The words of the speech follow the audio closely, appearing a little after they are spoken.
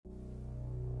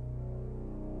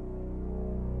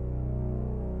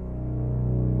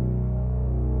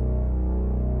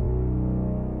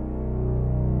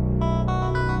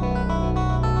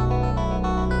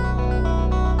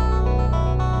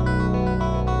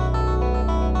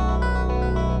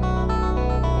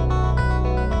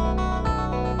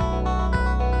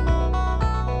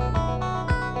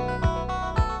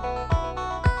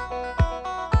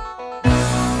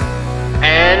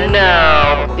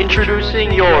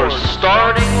Introducing your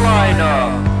starting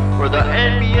lineup for the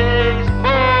NBA's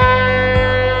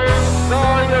most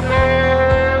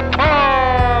valuable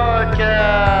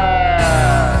podcast.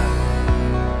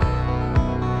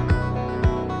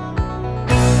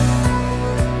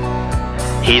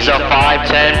 He's a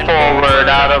 5'10" forward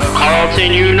out of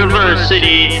Carleton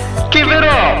University. Give it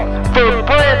up for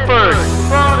Brantford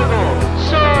Prodigal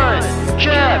Son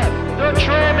Jeff the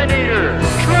Traminator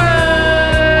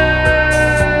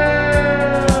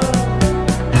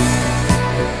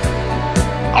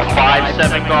A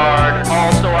 5'7" guard,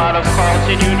 also out of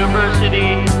Carleton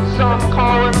University. Some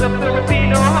call him the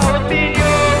Filipino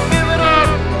jalapeno. Give it up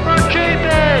for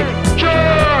JPEG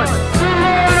John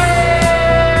Delore!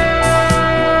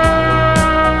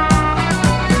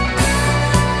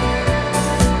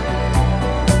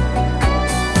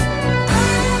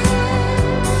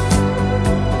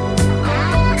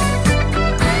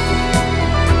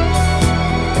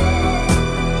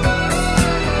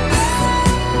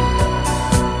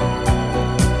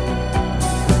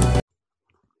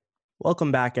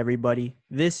 Welcome back, everybody.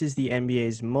 This is the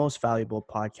NBA's most valuable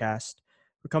podcast.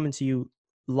 We're coming to you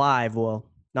live. Well,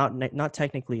 not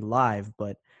technically live,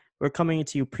 but we're coming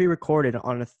to you pre-recorded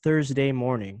on a Thursday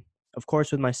morning. Of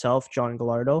course, with myself, John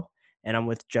Gallardo, and I'm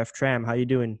with Jeff Tram. How you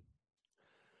doing?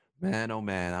 Man, oh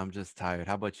man, I'm just tired.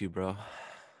 How about you, bro?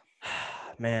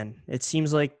 Man, it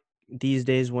seems like these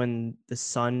days when the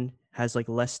sun has like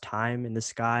less time in the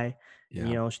sky,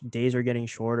 and, days are getting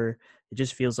shorter, it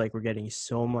just feels like we're getting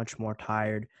so much more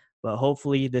tired. But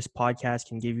hopefully this podcast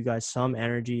can give you guys some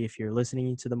energy if you're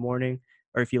listening to the morning,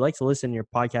 or if you like to listen to your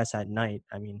podcast at night.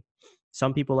 I mean,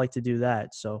 some people like to do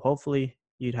that. So hopefully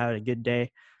you'd have a good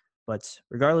day. But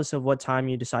regardless of what time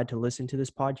you decide to listen to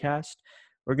this podcast,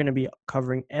 we're going to be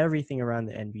covering everything around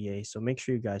the NBA. So make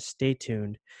sure you guys stay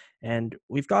tuned. And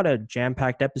we've got a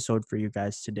jam-packed episode for you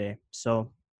guys today.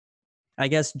 So I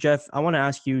guess, Jeff, I want to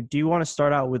ask you, do you want to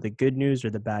start out with the good news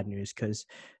or the bad news? Because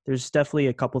there's definitely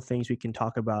a couple things we can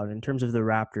talk about in terms of the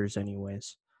Raptors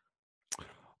anyways.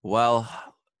 Well,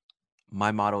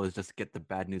 my motto is just get the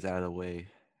bad news out of the way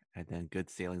and then good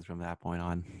sailings from that point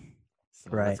on. So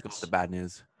Let's go with the bad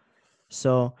news.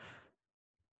 So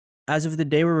as of the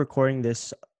day we're recording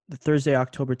this, the Thursday,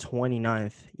 October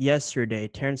 29th, yesterday,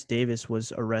 Terrence Davis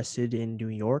was arrested in New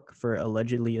York for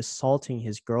allegedly assaulting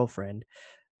his girlfriend.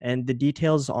 And the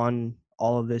details on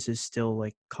all of this is still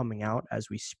like coming out as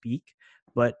we speak.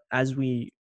 But as the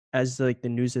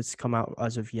news that's come out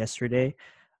as of yesterday,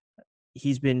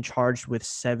 he's been charged with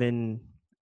 7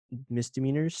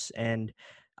 misdemeanors. And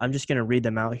I'm just going to read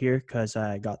them out here because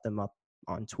I got them up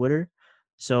on Twitter.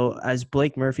 So as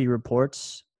Blake Murphy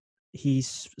reports,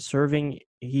 he's facing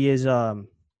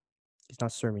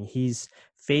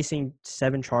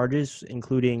 7 charges,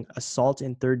 including assault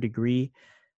in 3rd degree,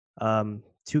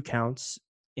 2 counts,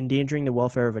 endangering the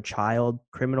welfare of a child,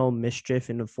 criminal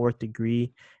mischief in the 4th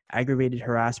degree, aggravated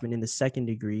harassment in the 2nd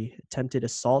degree, attempted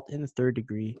assault in the 3rd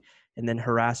degree, and then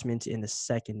harassment in the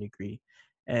 2nd degree.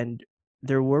 And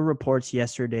there were reports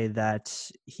yesterday that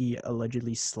he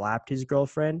allegedly slapped his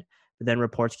girlfriend, but then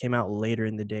reports came out later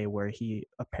in the day where he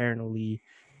apparently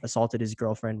assaulted his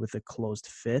girlfriend with a closed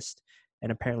fist,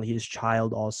 and apparently his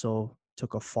child also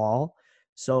took a fall.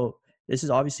 So this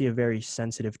is obviously a very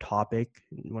sensitive topic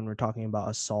when we're talking about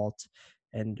assault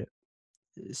and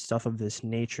stuff of this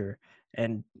nature.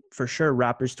 And for sure,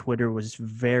 Raptors Twitter was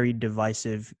very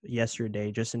divisive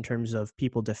yesterday, just in terms of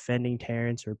people defending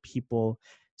Terrence or people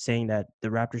saying that the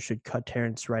Raptors should cut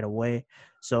Terrence right away.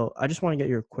 So I just want to get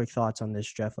your quick thoughts on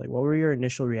this, Jeff. Like, what were your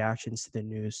initial reactions to the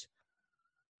news?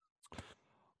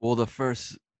 Well, the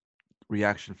first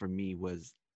reaction for me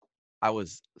was I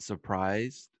was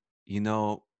surprised.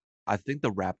 I think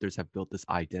the Raptors have built this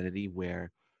identity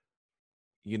where,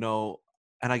 and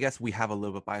I guess we have a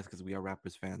little bit bias because we are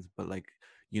Raptors fans, but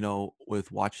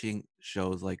with watching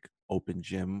shows like Open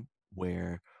Gym,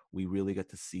 where we really get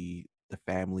to see the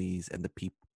families and the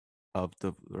people of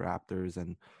the Raptors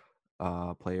and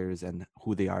players and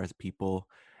who they are as people,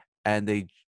 and the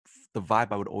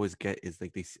vibe I would always get is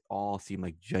like they all seem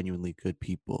like genuinely good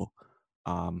people.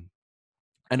 And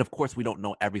of course, we don't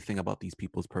know everything about these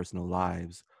people's personal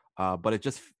lives, but it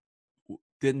just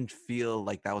didn't feel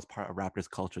like that was part of Raptors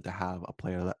culture to have a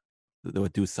player that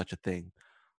would do such a thing.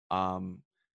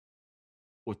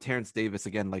 With Terrence Davis,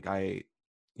 again,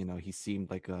 he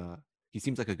seems like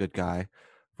a good guy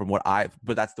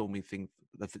but that's the only thing.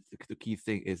 That's the key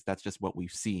thing is that's just what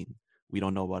we've seen. We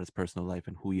don't know about his personal life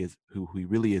and who he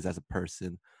really is as a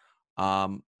person.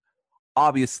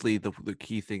 Obviously, the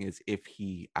key thing is if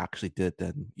he actually did,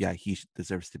 then yeah, he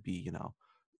deserves to be,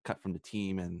 cut from the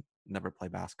team and never play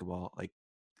basketball. Like,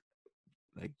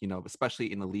 Like,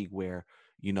 especially in a league where,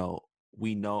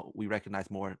 we recognize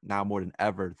more than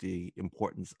ever the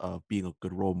importance of being a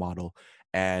good role model.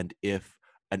 And if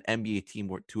an NBA team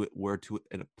were to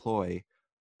employ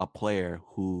a player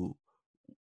who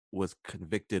was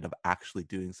convicted of actually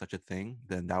doing such a thing,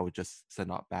 then that would just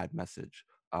send out bad message.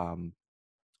 Um,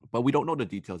 but we don't know the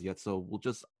details yet, so we'll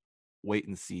just wait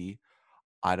and see.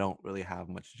 I don't really have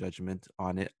much judgment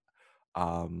on it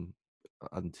um,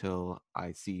 until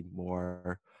I see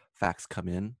more facts come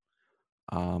in.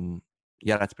 Um,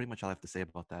 yeah, that's pretty much all I have to say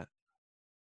about that.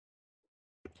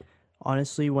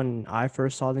 Honestly, when I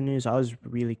first saw the news, I was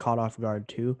really caught off guard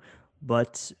too.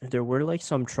 But there were like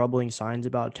some troubling signs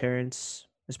about Terrence,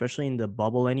 especially in the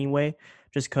bubble anyway,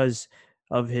 just because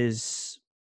of his,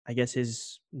 I guess,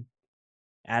 his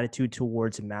attitude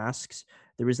towards masks.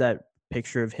 There was that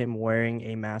picture of him wearing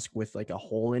a mask with like a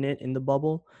hole in it in the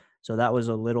bubble. So that was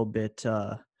a little bit of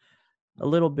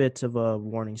a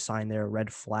warning sign there, a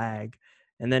red flag.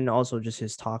 And then also just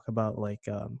his talk about like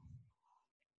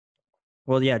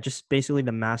well, yeah, just basically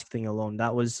the mask thing alone.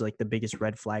 That was like the biggest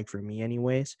red flag for me,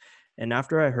 anyways. And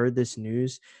after I heard this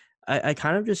news, I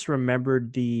kind of just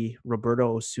remembered the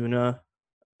Roberto Osuna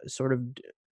sort of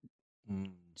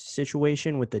Mm,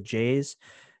 situation with the Jays.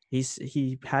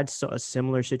 He had a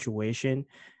similar situation,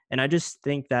 and I just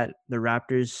think that the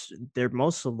Raptors, they're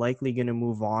most likely going to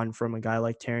move on from a guy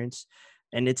like Terrence,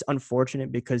 and it's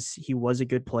unfortunate because he was a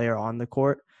good player on the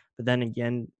court, but then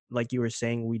again, like you were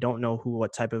saying, we don't know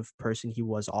what type of person he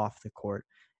was off the court,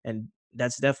 and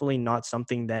that's definitely not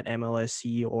something that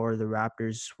MLSE or the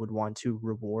Raptors would want to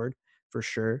reward for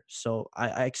sure. So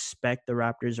I expect the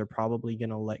Raptors are probably going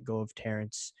to let go of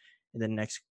Terrence in the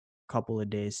next couple of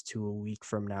days to a week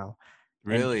from now.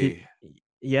 And really?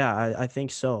 yeah, I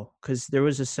think so. Because there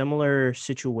was a similar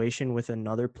situation with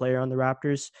another player on the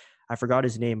Raptors. I forgot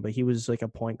his name, but he was like a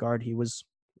point guard. He was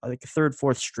like a third,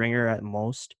 fourth stringer at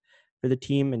most for the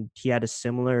team. And he had a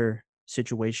similar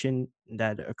situation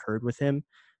that occurred with him.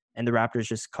 And the Raptors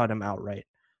just cut him outright.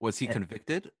 Was he And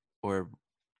convicted or?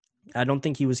 I don't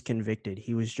think he was convicted.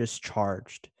 He was just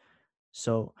charged.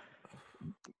 So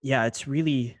yeah, it's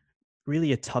really,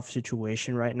 really a tough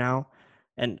situation right now.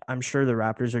 And I'm sure the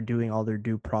Raptors are doing all their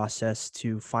due process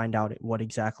to find out what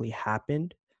exactly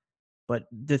happened. But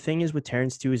the thing is with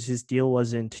Terrence too is his deal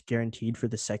wasn't guaranteed for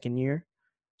the second year.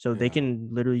 So they Yeah. can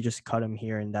literally just cut him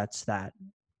here and that's that.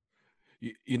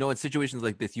 In situations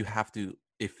like this, you have to,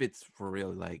 if it's for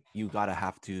real, like you gotta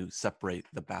have to separate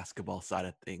the basketball side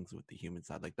of things with the human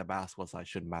side. Like the basketball side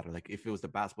shouldn't matter. Like if it was the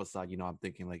basketball side, I'm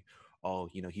thinking like, oh,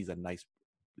 he's a nice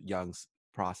young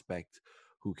prospect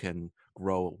who can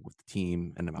grow with the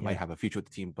team and might Yeah, have a future with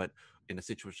the team. But in a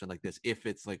situation like this, if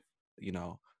it's like,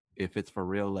 if it's for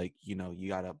real, like, you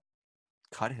gotta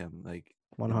cut him. Like,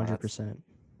 that's 100%.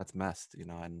 messed,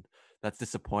 and that's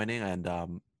disappointing. And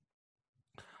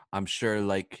I'm sure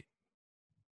like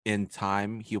in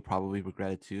time he'll probably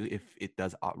regret it too if it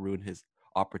does ruin his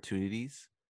opportunities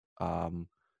um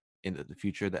in the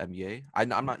future of the NBA.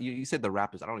 I'm not, you said the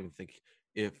Raptors. I don't even think,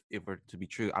 if it to be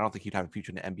true, I don't think he'd have a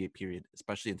future in the NBA period,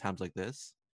 especially in times like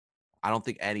this. I don't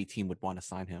think any team would want to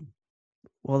sign him.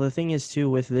 Well, the thing is too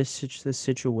with this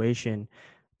situation,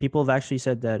 people have actually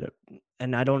said that,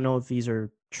 and I don't know if these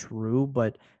are true,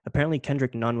 but apparently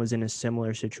Kendrick Nunn was in a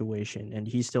similar situation, and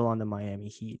he's still on the Miami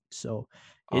Heat. So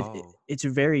Oh, it's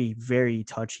very very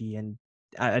touchy, and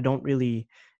I don't really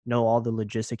know all the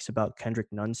logistics about Kendrick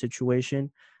Nunn's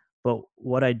situation. But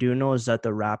what I do know is that the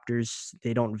Raptors,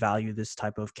 they don't value this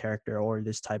type of character or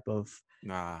this type of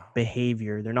nah.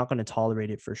 behavior. They're not going to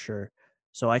tolerate it for sure.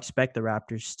 So I expect the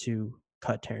Raptors to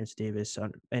cut Terrence Davis.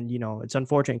 And, it's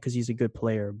unfortunate because he's a good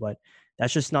player, but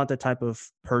that's just not the type of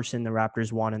person the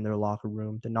Raptors want in their locker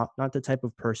room. They're not the type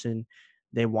of person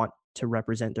they want to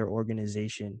represent their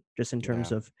organization, just in terms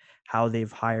Yeah. of how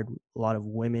they've hired a lot of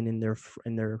women in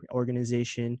their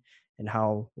organization and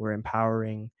how we're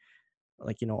empowering,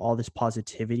 like, all this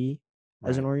positivity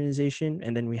as an Right. organization.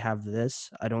 And then we have this.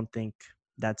 I don't think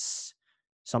that's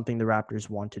something the Raptors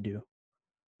want to do.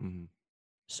 Hmm.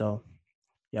 So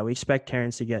yeah, we expect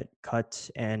Terrence to get cut.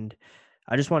 And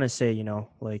I just want to say,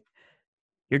 like,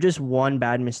 you're just one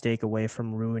bad mistake away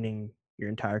from ruining your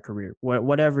entire career.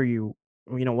 Whatever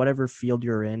whatever field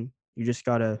you're in, you just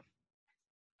gotta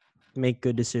make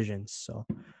good decisions. So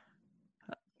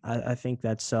I think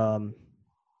that's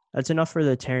enough for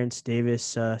the Terrence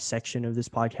Davis section of this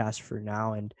podcast for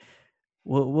now. And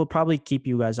we'll probably keep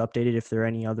you guys updated if there are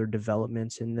any other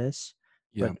developments in this.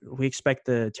 Yeah. But we expect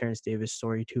the Terrence Davis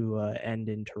story to end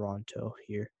in Toronto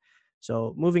here.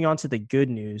 So moving on to the good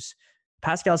news,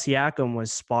 Pascal Siakam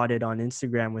was spotted on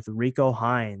Instagram with Rico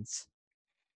Hines.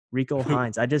 Rico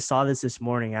Hines. I just saw this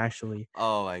morning, actually.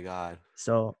 Oh my God.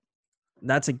 So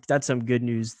that's some good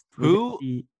news. We're gonna Who?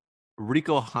 see.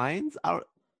 Rico Hines?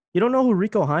 You don't know who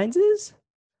Rico Hines is?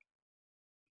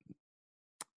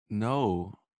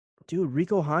 No. Dude,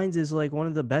 Rico Hines is like one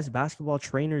of the best basketball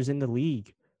trainers in the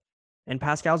league. And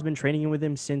Pascal's been training with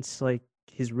him since like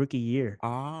his rookie year.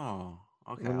 Oh.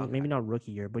 Okay. Well, Okay. maybe not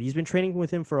rookie year, but he's been training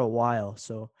with him for a while.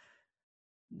 So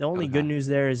the only good Okay. news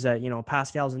there is that,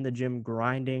 Pascal's in the gym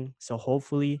grinding. So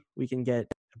hopefully we can get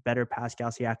a better Pascal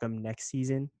Siakam next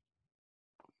season.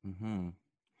 Mm-hmm.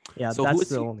 Yeah, So who that's is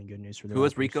the he? only good news for the Who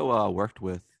has Raptors. Rico worked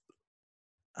with?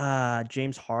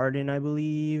 James Harden, I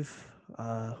believe.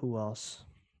 Who else?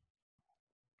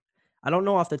 I don't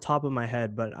know off the top of my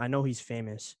head, but I know he's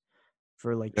famous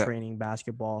for like Yeah. training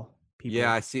basketball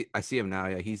Yeah, people. I see him now.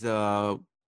 Yeah, he's a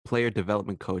player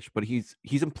development coach, but he's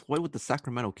employed with the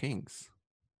Sacramento Kings.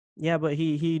 Yeah, but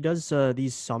he does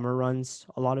these summer runs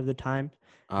a lot of the time,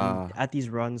 and Uh, at these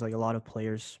runs, like a lot of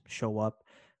players show up.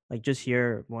 Like just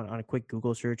here on a quick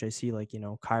Google search, I see like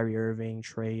Kyrie Irving,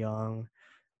 Trey Young,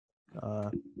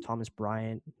 Thomas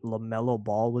Bryant, LaMelo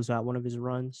Ball was at one of his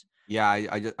runs. yeah,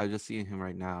 I just seeing him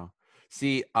right now.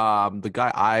 See, the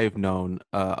guy I've known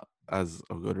as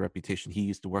a good reputation, he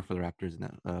used to work for the Raptors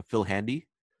now. Phil Handy.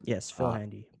 Yes, Phil Uh,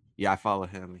 Handy. yeah, I follow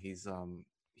him. He's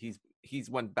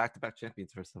won back-to-back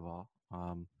champions first of all.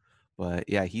 But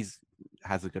yeah, he's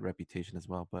has a good reputation as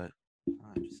well. But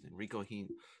interesting, Rico Heen.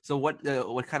 So what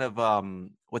kind of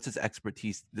what's his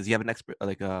expertise? Does he have an expert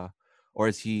or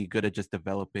is he good at just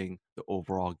developing the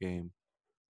overall game?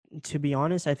 To be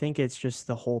honest, I think it's just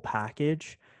the whole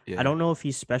package. I Yeah, don't know if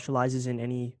he specializes in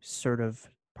any sort of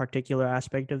particular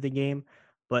aspect of the game,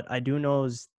 but I do know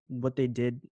is what they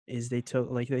did is they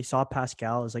saw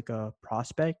Pascal as like a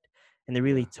prospect, and they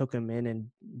really yeah, took him in and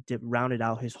rounded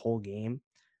out his whole game.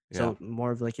 yeah. So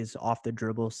more of like his off the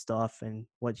dribble stuff and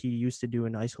what he used to do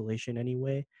in isolation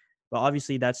anyway. But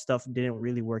obviously that stuff didn't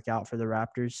really work out for the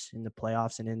Raptors in the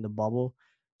playoffs and in the bubble.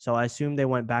 So I assume they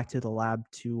went back to the lab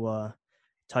to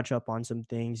touch up on some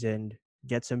things and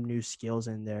get some new skills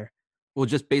in there. Well,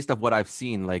 just based off what I've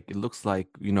seen, like it looks like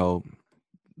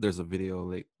there's a video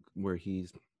like where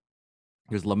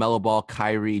there's LaMelo Ball,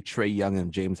 Kyrie, Trey Young,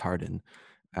 and James Harden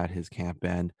at his camp,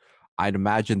 and I'd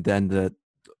imagine then that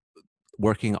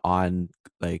working on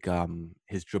like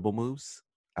his dribble moves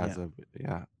Yeah.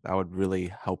 yeah, that would really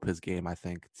help his game, I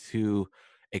think, to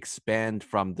expand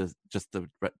from the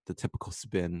typical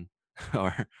spin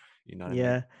or you know what I mean.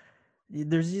 Yeah.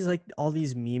 There's these like all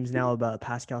these memes now about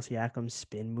Pascal Siakam's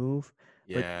spin move,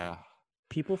 but Yeah.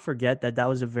 people forget that that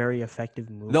was a very effective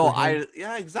move No, for him.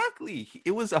 yeah, exactly.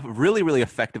 It was a really, really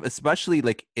effective, especially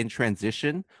like in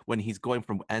transition when he's going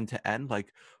from end to end.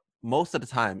 Like most of the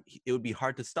time, it would be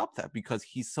hard to stop that because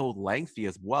he's so lengthy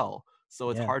as well. So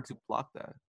it's Yeah. hard to block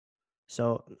that.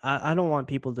 So I don't want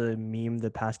people to meme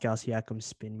the Pascal Siakam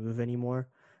spin move anymore,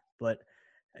 but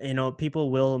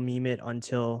people will meme it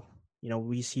until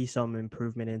we see some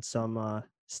improvement and some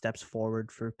steps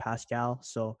forward for Pascal.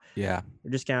 So Yeah.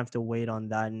 we're just gonna have to wait on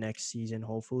that next season,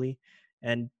 hopefully.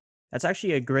 And that's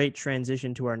actually a great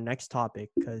transition to our next topic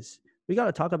because we got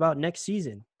to talk about next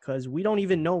season because we don't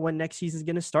even know when next season is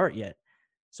gonna start yet.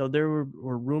 So there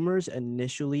were rumors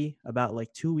initially about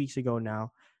like 2 weeks ago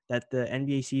now that the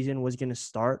NBA season was gonna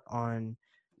start on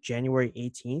January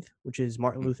 18th, which is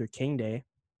Martin Mm, Luther King Day.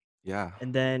 yeah.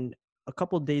 And then a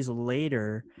couple days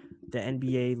later, the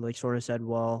NBA like sort of said,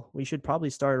 well, we should probably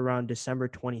start around December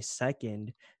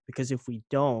 22nd because if we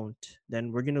don't,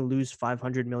 then we're going to lose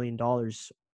 $500 million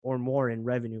or more in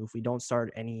revenue if we don't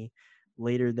start any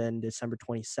later than December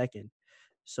 22nd.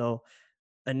 So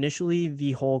initially,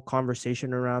 the whole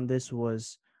conversation around this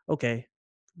was okay,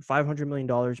 $500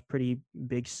 million, pretty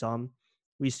big sum.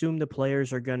 We assume the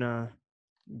players are going to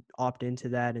opt into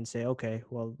that and say, okay,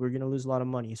 well, we're going to lose a lot of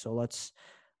money. So let's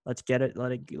get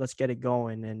it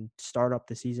going and start up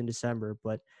the season December.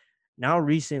 But now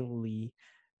recently,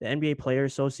 the NBA Player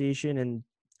Association and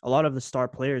a lot of the star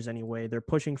players anyway, they're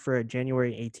pushing for a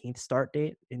January 18th start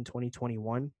date in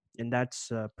 2021, and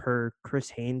that's per Chris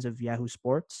Haynes of Yahoo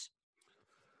Sports.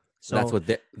 That's So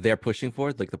what they're pushing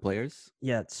for, like the players.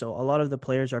 yeah, so a lot of the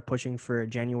players are pushing for a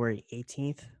January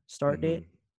 18th start Hmm. date.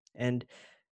 And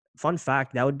fun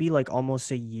fact, that would be like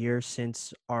almost a year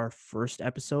since our first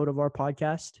episode of our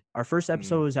podcast. Our first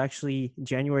episode Mm. was actually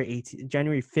January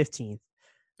 15th.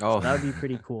 So Oh, that would be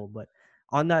pretty cool. But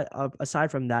on that,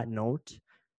 aside from that note,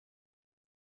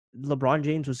 LeBron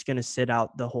James was going to sit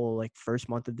out the whole like first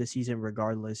month of the season,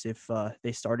 regardless if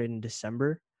they started in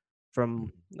December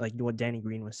from like what Danny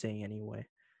Green was saying anyway.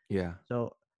 yeah.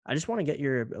 So I just want to get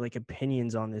your like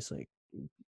opinions on this. Like,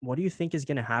 what do you think is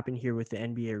going to happen here with the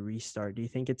NBA restart? Do you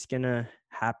think it's going to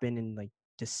happen in like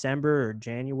December or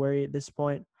January at this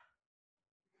point?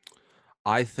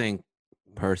 I think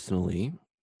personally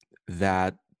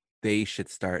that they should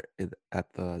start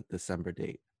at the December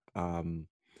date. Um,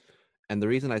 and the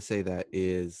reason I say that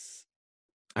is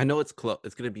I know it's close.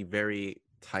 It's going to be very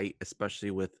tight,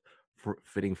 especially with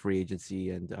fitting free agency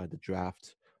and the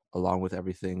draft, along with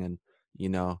everything, and you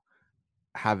know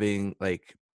having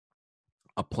like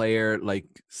a player like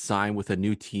sign with a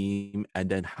new team and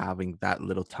then having that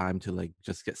little time to like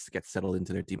just get settled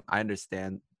into their team. I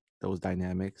understand those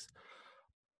dynamics,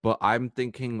 but I'm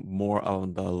thinking more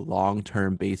on the long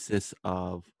term basis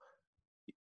of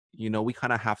we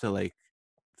kind of have to like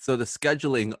so the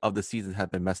scheduling of the season has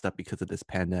been messed up because of this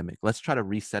pandemic. Let's try to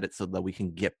reset it so that we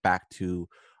can get back to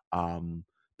um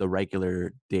the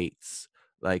regular dates.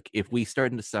 Like if we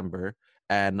start in December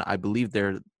and I believe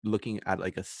they're looking at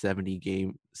like a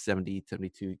 72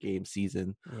 game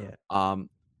season, Yeah. um,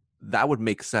 that would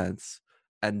make sense.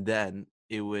 And then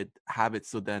it would have it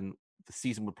so then the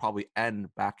season would probably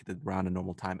end back at around a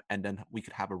normal time. And then we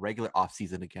could have a regular off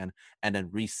season again and then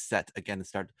reset again and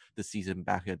start the season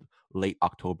back at late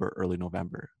October, early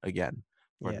November again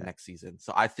for the Yeah. next season.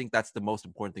 So I think that's the most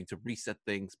important thing to reset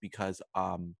things because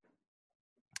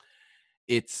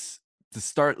it's to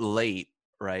start late,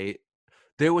 right?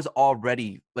 There was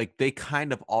already like they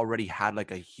kind of already had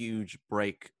like a huge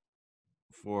break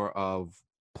for of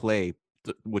play,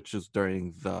 which is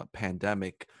during the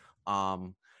pandemic.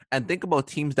 Um, and think about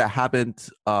teams that haven't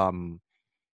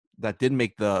that didn't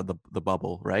make the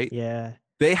bubble, right? Yeah.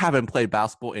 They haven't played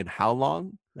basketball in how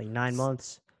long? Like 9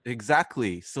 months.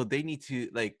 Exactly. So they need to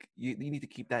like you need to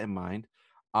keep that in mind.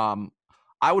 Um,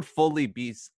 I would fully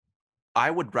be.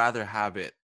 I would rather have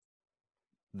it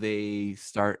they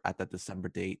start at that December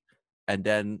date, and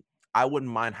then I wouldn't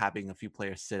mind having a few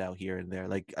players sit out here and there,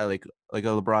 like a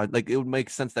LeBron. Like it would make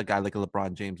sense that guy like a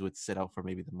LeBron James would sit out for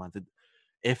maybe the month.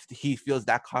 If he feels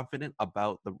that confident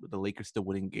about the Lakers still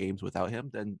winning games without him,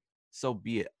 then so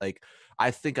be it. Like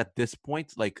I think at this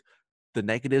point, like the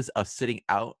negatives of sitting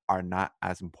out are not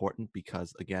as important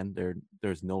because again,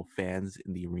 there's no fans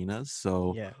in the arenas.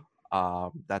 So Yeah.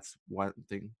 that's one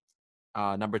thing.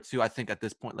 Number two, I think at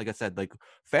this point, like I said, like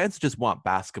fans just want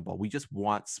basketball. We just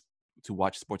want to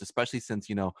watch sports, especially since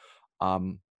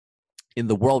um, in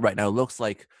the world right now, it looks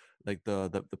like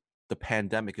the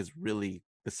pandemic is really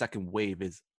the second wave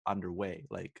is underway.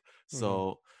 Like Hmm.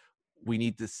 so,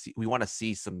 we want to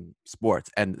see some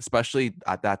sports, and especially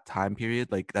at that time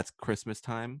period, like that's Christmas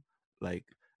time, like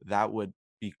that would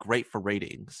be great for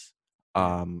ratings.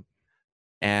 Yeah. Um,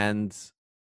 and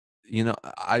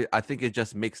I think it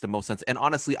just makes the most sense. And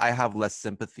honestly, I have less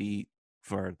sympathy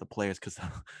for the players because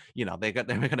they're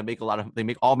gonna make make a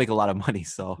lot of money.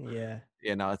 So Yeah.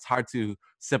 it's hard to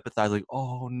sympathize. Like,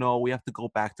 oh no, we have to go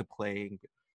back to playing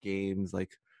games.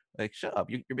 Like shut up,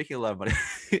 you're making a lot of money.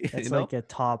 you That's know. like a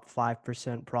top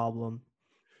 5% problem.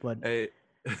 But Eh,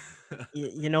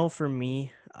 for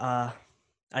me, I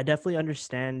definitely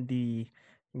understand the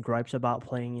gripes about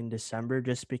playing in December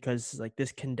just because like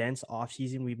this condensed off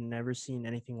season, we've never seen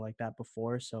anything like that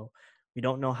before. So we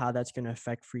don't know how that's going to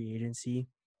affect free agency.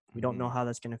 We don't know Mhm, how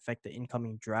that's going to affect the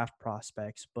incoming draft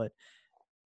prospects. But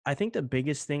I think the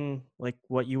biggest thing, like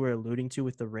what you were alluding to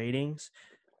with the ratings,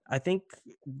 I think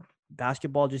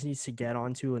basketball just needs to get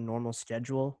onto a normal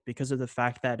schedule because of the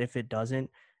fact that if it doesn't,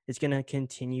 it's going to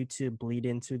continue to bleed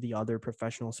into the other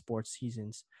professional sports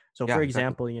seasons. So, yeah, for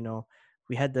exactly. example,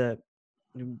 we had the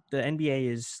NBA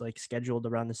is like scheduled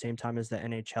around the same time as the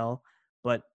NHL,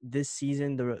 but this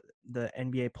season the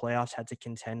NBA playoffs had to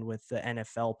contend with the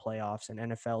NFL playoffs and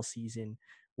NFL season,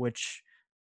 which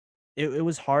it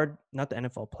was hard. Not the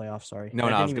NFL playoffs, sorry, No, that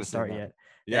no, I didn't was even gonna say start that. yet.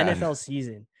 The Yeah, NFL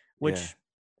season, yeah. which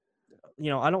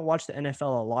I don't watch the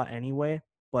NFL a lot anyway,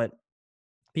 but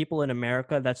people in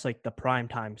America, that's like the prime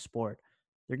time sport.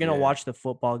 They're gonna Yeah. watch the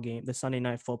football game, the Sunday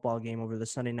night football game over the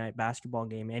Sunday night basketball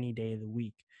game any day of the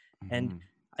week. And Mhm.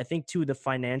 I think too the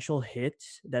financial hit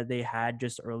that they had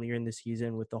just earlier in the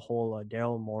season with the whole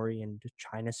Daryl Morey and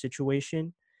China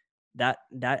situation, that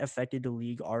affected the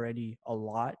league already a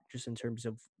lot just in terms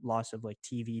of loss of like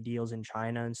TV deals in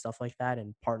China and stuff like that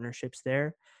and partnerships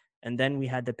there. And then we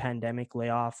had the pandemic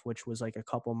layoff, which was like a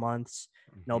couple months,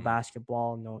 no Mhm.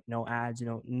 basketball, no ads,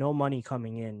 no money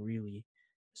coming in really,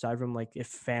 aside from like if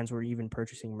fans were even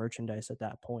purchasing merchandise at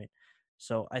that point.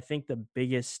 So I think the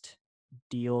biggest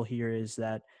deal here is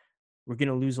that we're going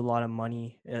to lose a lot of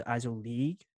money as a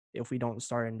league if we don't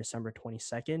start in December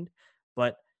 22nd.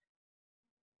 But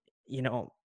you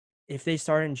know, if they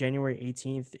start in January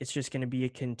 18th, it's just going to be a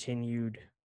continued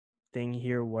thing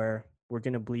here where we're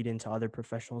going to bleed into other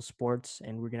professional sports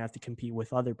and we're going to have to compete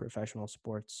with other professional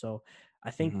sports. So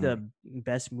I think Mm-hmm. the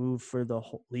best move for the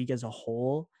whole league as a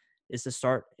whole is to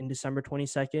start in December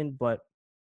 22nd. But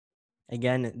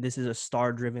again, this is a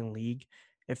star driven league.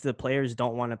 If the players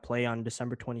don't want to play on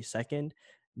December 22nd,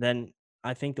 then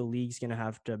I think the league's going to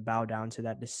have to bow down to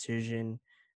that decision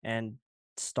and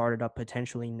start it up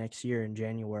potentially next year in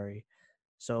January.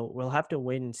 So we'll have to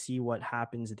wait and see what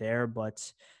happens there.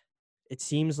 But it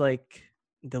seems like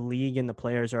the league and the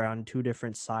players are on two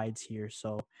different sides here.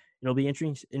 So it'll be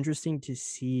interesting to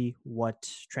see what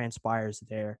transpires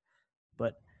there.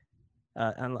 But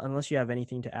unless you have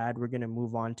anything to add, we're going to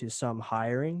move on to some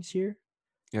hirings here.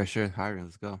 Yeah, sure. Hiring,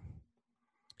 let's go.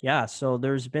 Yeah, so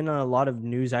there's been a lot of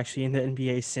news actually in the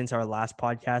NBA since our last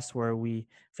podcast where we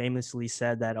famously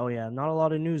said that, oh, yeah, not a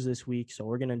lot of news this week. So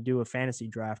we're going to do a fantasy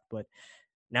draft. But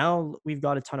now we've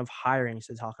got a ton of hirings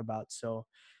to talk about. So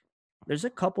there's a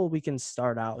couple we can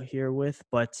start out here with,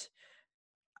 but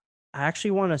I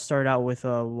actually want to start out with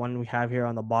one we have here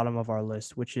on the bottom of our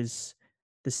list, which is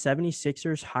the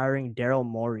 76ers hiring Daryl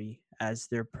Morey as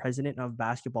their president of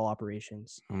basketball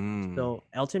operations. Mm. So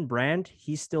Elton Brand,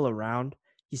 he's still around.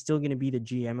 He's still going to be the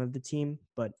GM of the team,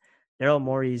 but Daryl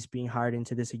Morey is being hired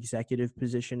into this executive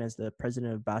position as the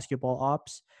president of basketball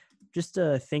ops. Just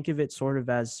to think of it sort of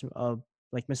as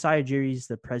like Masai Ujiri's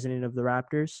the president of the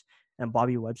Raptors and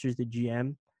Bobby Webster's the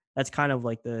GM. That's kind of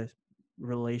like the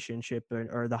relationship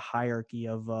or the hierarchy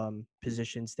of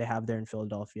positions they have there in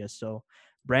Philadelphia. So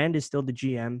Brand is still the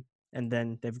GM, and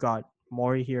then they've got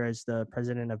Morey here as the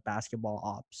president of basketball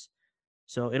ops.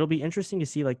 So it'll be interesting to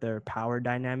see like their power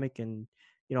dynamic and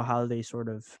how they sort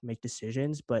of make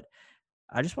decisions. But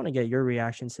I just want to get your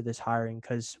reactions to this hiring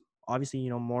because obviously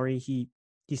Morey he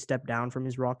stepped down from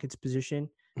his Rockets position,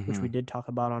 which we Mm-hmm. did talk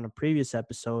about on a previous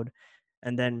episode,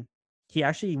 and then he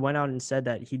actually went out and said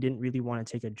that he didn't really want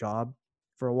to take a job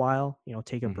for a while,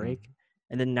 take a Mm-hmm. break,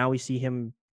 and then now we see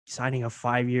him signing a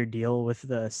 5-year deal with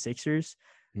the Sixers.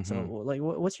 So Mm-hmm. like,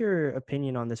 what's your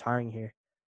opinion on this hiring here?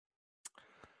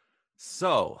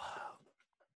 So,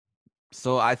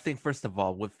 so I think first of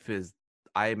all, with his,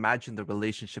 I imagine the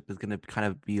relationship is gonna kind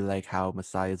of be like how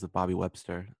Masai is with Bobby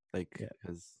Webster, like Yeah.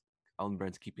 because Elton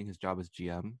Brand's keeping his job as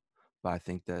GM, but I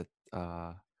think that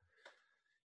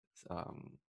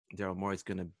um, Daryl Morey is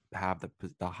gonna have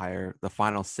the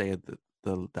final say of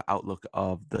the outlook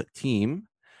of the team,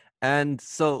 and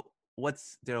so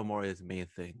what's Daryl Morey's main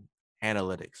thing?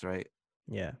 Analytics, right?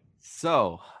 Yeah.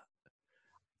 So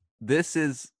this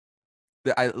is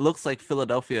it looks like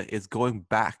Philadelphia is going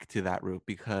back to that route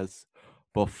because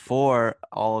before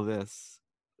all of this,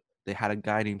 they had a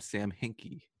guy named Sam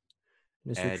Hinkie,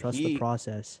 Mr. and Trust the he,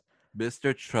 process.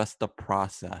 Mr. Trust the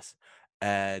Process,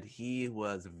 and he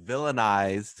was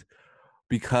villainized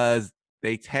because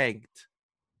they tanked,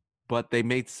 but they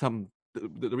made some.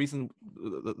 The reason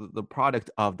the product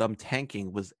of them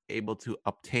tanking was able to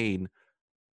obtain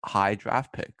high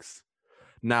draft picks.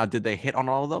 Now, did they hit on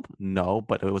all of them? No,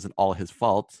 but it wasn't all his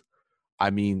fault. I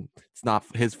mean, it's not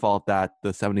his fault that the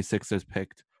 76ers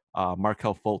picked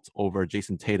Markel Fultz over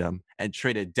Jason Tatum and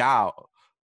traded down,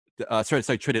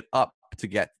 traded up to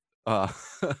get uh,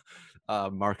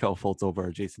 Markel Fultz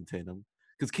over Jason Tatum.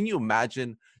 Because can you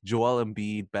imagine Joel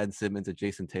Embiid, Ben Simmons, and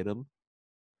Jason Tatum?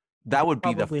 That would be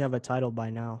the Probably have a title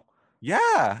by now.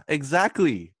 yeah,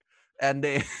 exactly. And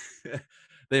they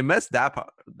they messed that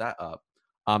up.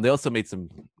 They also made some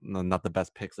not the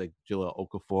best picks like Jahlil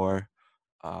Okafor.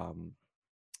 Um,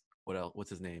 what else?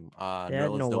 What's his name? They had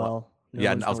Nerlens Noel. Noel.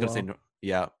 Yeah, Nerlens I was gonna say Noel.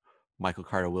 yeah, Michael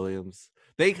Carter Williams.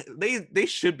 They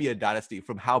should be a dynasty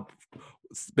from how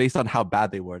based on how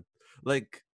bad they were.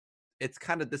 Like it's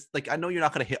kind of this like I know you're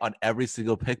not gonna hit on every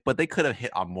single pick, but they could have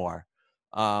hit on more.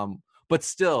 But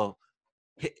still,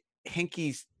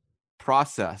 Hinkie's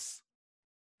process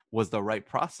was the right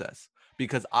process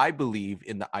because I believe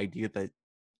in the idea that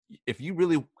if you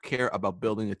really care about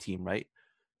building a team, right,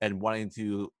 and wanting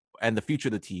to and the future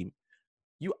of the team,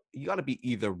 you got to be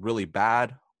either really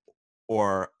bad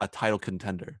or a title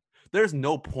contender. There's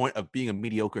no point of being a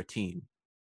mediocre team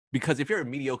because if you're a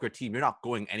mediocre team, you're not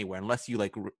going anywhere unless you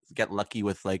like get lucky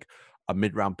with like a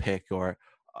mid-round pick or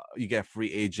you get a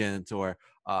free agent or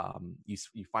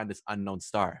you find this unknown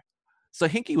star. So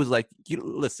Hinkie was like,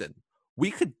 listen,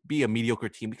 we could be a mediocre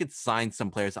team. We could sign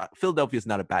some players. Philadelphia is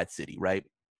not a bad city, right?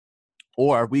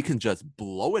 Or we can just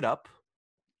blow it up,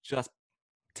 just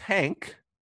tank,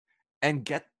 and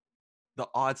get the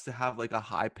odds to have like a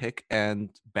high pick and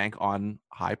bank on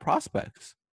high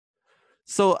prospects.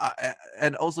 So,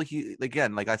 and also he,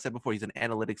 again, like I said before, he's an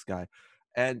analytics guy,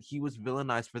 and he was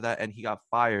villainized for that, and he got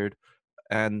fired,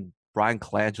 and Brian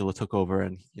Colangelo took over,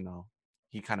 and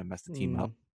he kind of messed the team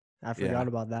up. I Yeah, forgot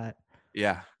about that.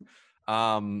 yeah.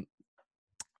 Um,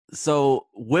 so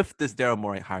with this Daryl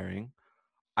Morey hiring,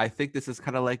 I think this is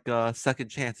kind of like a second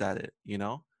chance at it, you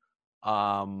know.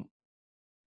 Um,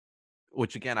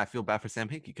 which again, I feel bad for Sam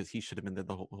Hinkie because he should have been there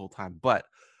the whole time. But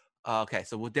okay,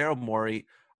 so with Daryl Morey,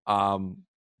 um,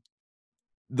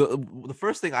 the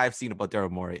first thing I've seen about Daryl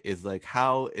Morey is like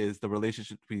how is the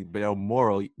relationship between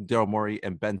Daryl Morey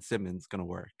and Ben Simmons gonna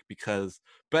work? Because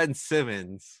Ben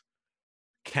Simmons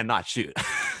cannot shoot.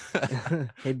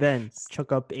 Hey Ben,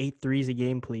 chuck up 8 threes a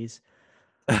game, please.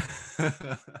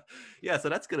 Yeah, so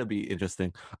that's gonna be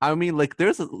interesting. I mean, like,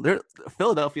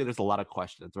 Philadelphia. There's a lot of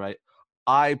questions, right?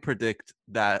 I predict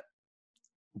that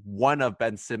one of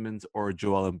Ben Simmons or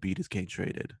Joel Embiid is getting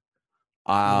traded.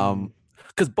 Mm,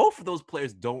 Because both of those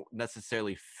players don't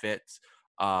necessarily fit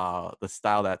the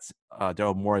style that's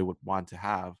Daryl Morey would want to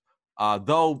have.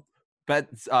 Though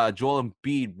Joel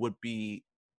Embiid would be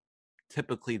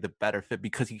typically the better fit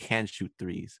because he can shoot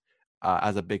threes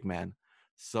as a big man.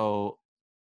 So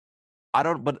I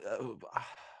don't, but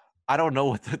I don't know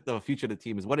what the future of the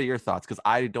team is. What are your thoughts? Because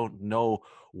I don't know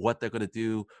what they're going to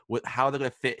do with how they're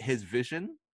going to fit his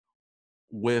vision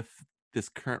with this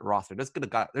current roster. There's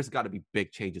got to be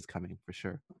big changes coming for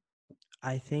sure.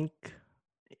 I think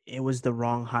it was the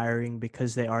wrong hiring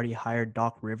because they already hired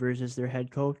Doc Rivers as their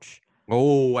head coach.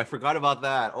 Oh, I forgot about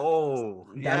that. Oh,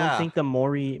 I don't yeah. think the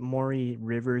Morey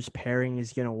Rivers pairing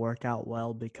is going to work out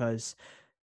well because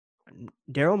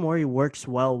Daryl Morey works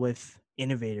well with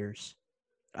innovators.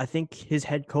 I think his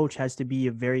head coach has to be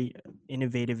a very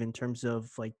innovative in terms of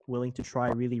like willing to try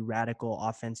really radical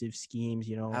offensive schemes,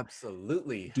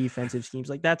 Absolutely. defensive schemes.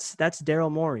 Like that's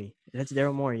Daryl Morey. That's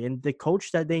Daryl Morey. And the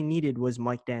coach that they needed was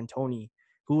Mike D'Antoni,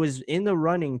 who was in the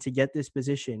running to get this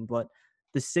position, but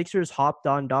the Sixers hopped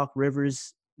on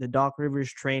the Doc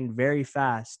Rivers train very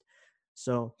fast.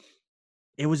 So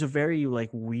it was a very like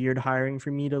weird hiring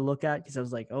for me to look at because I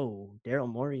was like, oh, Daryl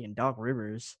Morey and Doc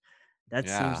Rivers. That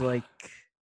seems Yeah. like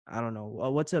I don't know.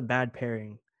 What's a bad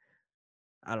pairing?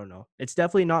 I don't know. It's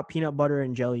definitely not peanut butter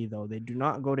and jelly though. They do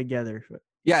not go together.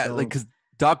 Yeah, like So because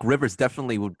Doc Rivers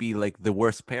definitely would be like the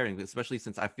worst pairing, especially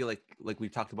since I feel like we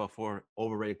talked about before,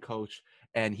 overrated coach,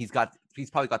 and he's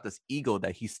probably got this ego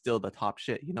that he's still the top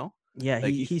shit, you know? yeah,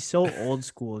 Like he's so old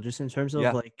school just in terms of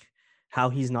yeah, like how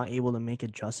he's not able to make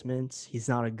adjustments. He's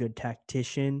not a good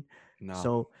tactician. no,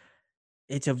 So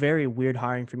it's a very weird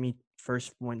hiring for me.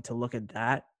 First went to look at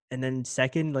that. And then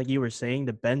second, like you were saying,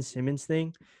 the Ben Simmons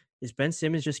thing. Is Ben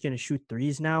Simmons just going to shoot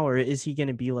threes now, or is he going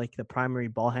to be like the primary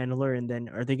ball handler? And then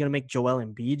are they going to make Joel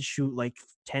Embiid shoot like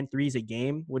 10 threes a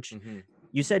game? Which hmm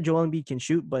you said Joel Embiid can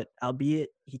shoot, but albeit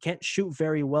he can't shoot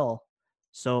very well.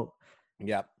 So,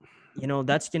 yeah,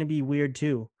 that's going to be weird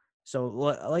too. So,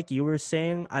 like you were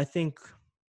saying, I think,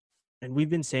 and we've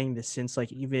been saying this since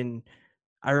like even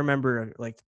I remember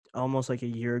like almost like a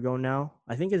year ago now.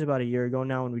 I think it's about a year ago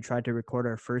now when we tried to record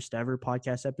our first ever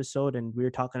podcast episode and we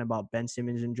were talking about Ben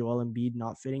Simmons and Joel Embiid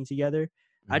not fitting together.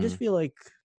 I hmm just feel like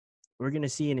we're going to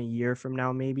see in a year from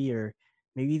now maybe or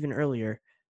maybe even earlier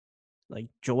like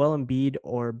Joel Embiid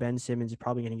or Ben Simmons is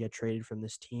probably going to get traded from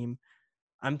this team.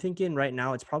 I'm thinking right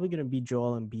now it's probably going to be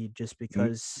Joel Embiid just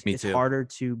because me it's too. harder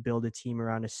to build a team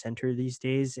around a center these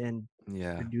days and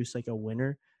Yeah, produce like a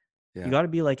winner. You yeah, got to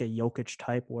be like a Jokic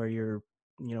type where you're,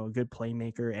 a good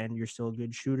playmaker and you're still a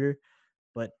good shooter.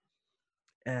 But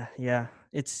yeah,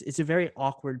 it's a very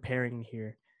awkward pairing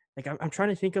here. Like I'm trying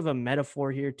to think of a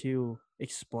metaphor here to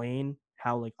explain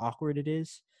how like awkward it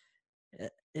is.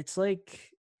 It's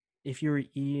like if you're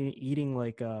eating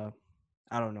like I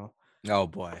don't know, oh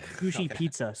boy, sushi okay,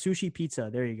 pizza. Sushi pizza.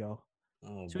 There you go.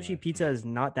 oh Sushi boy, pizza is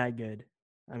not that good.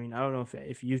 I mean, I don't know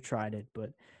if you've tried it,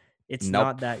 but it's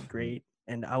not nope. that great,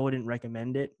 and I wouldn't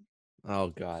recommend it. Oh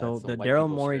god, So that's the some white Daryl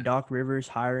people Morey, shit. Doc Rivers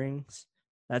hirings,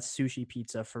 that's sushi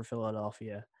pizza for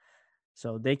Philadelphia.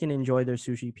 So they can enjoy their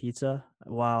sushi pizza.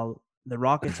 While the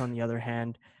Rockets, on the other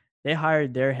hand, they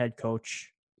hired their head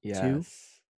coach too.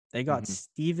 Yes, They got hmm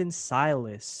Steven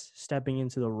Silas stepping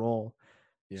into the role.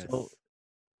 So yes,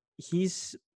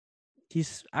 he's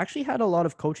he's actually had a lot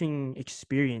of coaching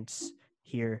experience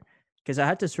here because I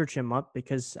had to search him up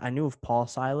because I knew of Paul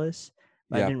Silas,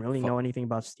 but I yeah, didn't really know anything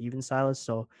about Steven Silas.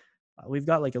 So we've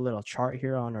got like a little chart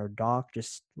here on our doc,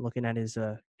 just looking at his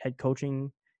head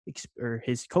coaching or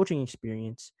his coaching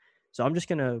experience. So I'm just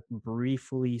gonna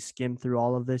briefly skim through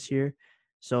all of this here.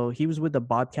 So he was with the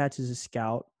Bobcats as a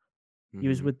scout. He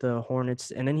was hmm with the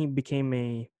Hornets, and then he became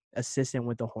a assistant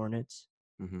with the Hornets.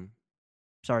 hmm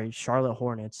Sorry, Charlotte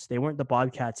Hornets. They weren't the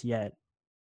Bobcats yet.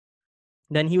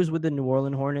 Then he was with the New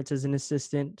Orleans Hornets as an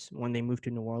assistant when they moved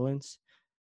to New Orleans.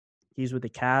 He's with the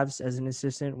Cavs as an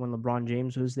assistant when LeBron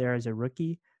James was there as a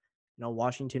rookie.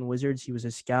 Washington Wizards, he was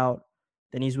a scout.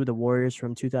 Then he's with the Warriors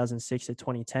from 2006 to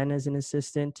 2010 as an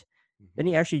assistant. Then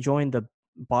he actually joined the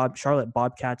Charlotte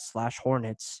Bobcats /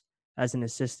 Hornets as an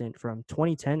assistant from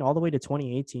 2010 all the way to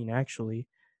 2018, actually.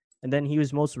 And then he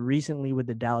was most recently with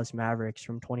the Dallas Mavericks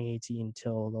from 2018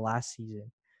 till the last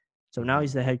season. So now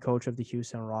he's the head coach of the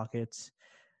Houston Rockets.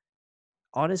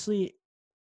 Honestly,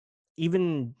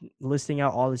 even listing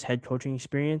out all his head coaching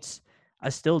experience, I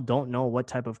still don't know what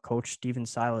type of coach Steven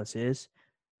Silas is.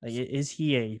 Like, is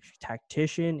he a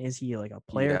tactician? Is he like a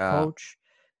player Yeah. coach?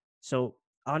 So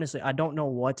honestly, I don't know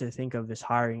what to think of this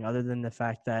hiring other than the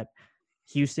fact that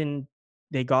Houston,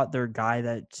 they got their guy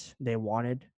that they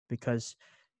wanted, because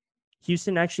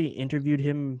Houston actually interviewed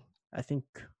him, I think,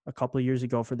 a couple of years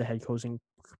ago for the head coaching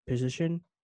position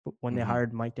when they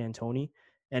hired Mike D'Antoni.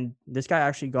 And this guy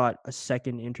actually got a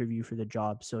second interview for the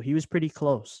job. So he was pretty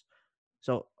close.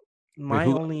 So Wait, my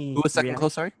who only was second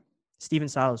close? Sorry. Steven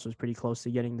Silas was pretty close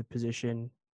to getting the position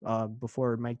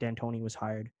before Mike D'Antoni was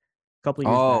hired a couple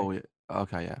of years back. Oh,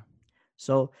 okay, yeah.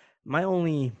 So my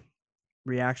only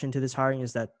reaction to this hiring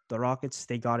is that the Rockets,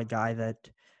 they got a guy that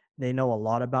they know a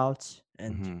lot about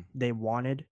and they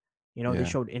wanted. They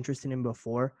showed interest in him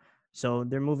before. So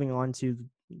they're moving on to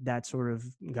that sort of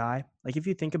guy. Like, if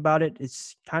you think about it,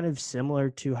 it's kind of similar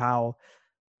to how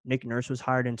Nick Nurse was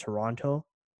hired in Toronto,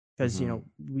 because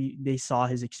they saw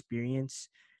his experience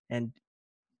and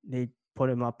they put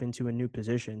him up into a new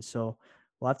position. So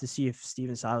we'll have to see if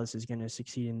Steven Silas is going to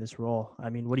succeed in this role. I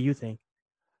mean, what do you think?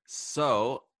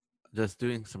 So, just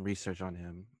doing some research on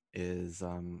him is,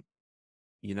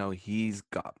 he's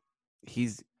got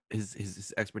his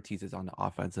expertise is on the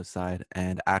offensive side,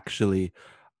 and actually,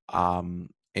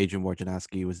 Adrian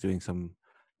Wojnarowski was doing some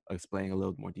explaining a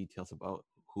little more details about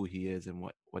who he is and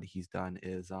what he's done.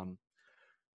 Is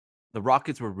the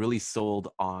Rockets were really sold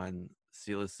on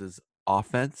Silas's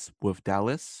offense with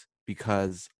Dallas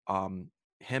because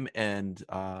him and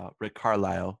Rick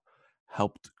Carlisle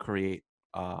helped create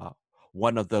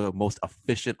one of the most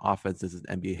efficient offenses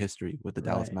in NBA history with the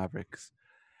Dallas Right. Mavericks.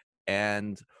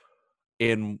 And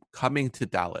in coming to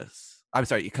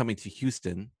coming to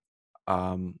Houston,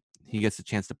 he gets a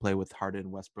chance to play with Harden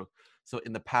and Westbrook. So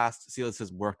in the past, Silas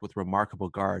has worked with remarkable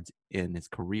guards in his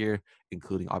career,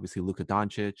 including obviously Luka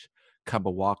Doncic,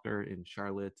 Kemba Walker in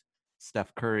Charlotte,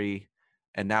 Steph Curry,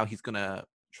 and now he's going to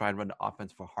try and run the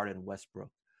offense for Harden and Westbrook.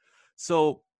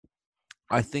 So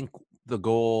I think the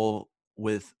goal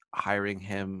with hiring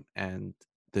him and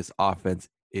this offense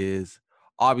is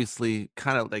obviously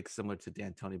kind of like similar to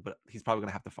D'Antoni, but he's probably going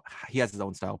to have to, he has his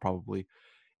own style probably,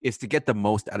 is to get the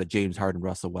most out of James Harden,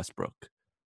 Russell Westbrook.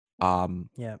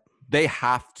 Yeah. They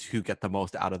have to get the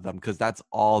most out of them because that's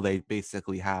all they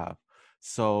basically have.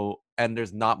 So, and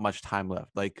there's not much time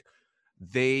left. Like,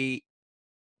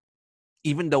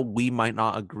 even though we might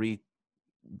not agree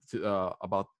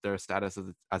about their status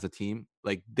as a team,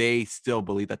 like, they still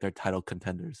believe that they're title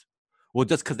contenders. Well,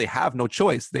 just because they have no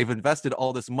choice. They've invested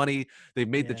all this money. They've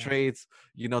made the trades.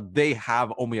 They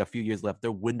have only a few years left.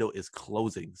 Their window is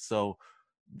closing. So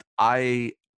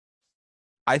I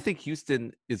think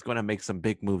Houston is going to make some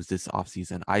big moves this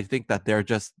offseason. I think that they're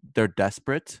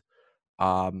desperate.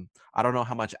 I don't know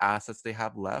how much assets they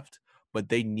have left, but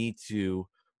they need to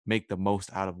make the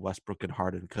most out of Westbrook and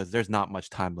Harden because there's not much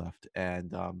time left.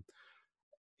 And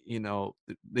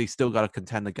they still got to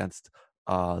contend against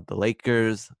the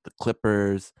Lakers, the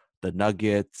Clippers, the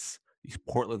Nuggets.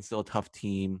 Portland's still a tough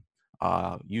team.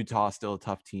 Utah still a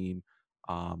tough team.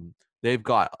 They've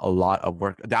got a lot of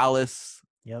work. Dallas,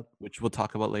 Yep. which we'll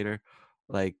talk about later.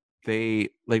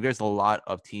 There's a lot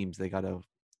of teams they got to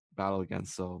battle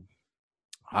against. So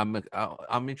I'm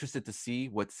interested to see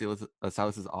what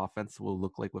Silas's offense will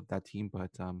look like with that team.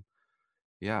 But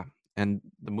yeah, and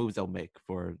the moves they'll make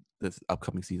for this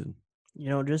upcoming season.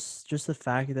 Just the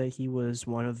fact that he was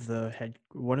one of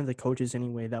the coaches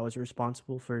anyway that was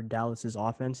responsible for Dallas's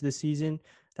offense this season,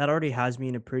 that already has me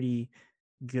in a pretty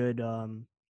good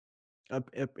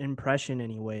impression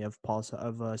anyway of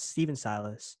Steven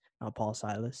Silas, not Paul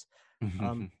Silas.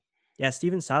 Yeah,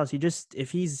 Steven Silas,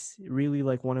 if he's really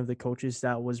like one of the coaches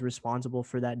that was responsible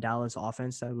for that Dallas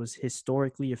offense that was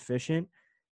historically efficient,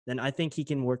 then I think he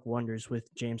can work wonders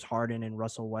with James Harden and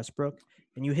Russell Westbrook.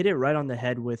 And you hit it right on the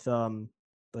head with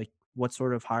like what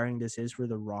sort of hiring this is for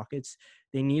the Rockets.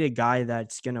 They need a guy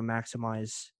that's going to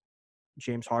maximize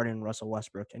James Harden and Russell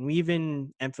Westbrook. And we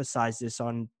even emphasized this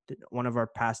on one of our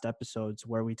past episodes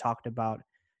where we talked about,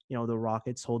 the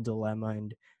Rockets' whole dilemma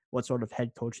and what sort of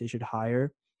head coach they should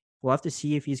hire. We'll have to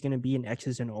see if he's going to be an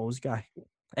X's and O's guy.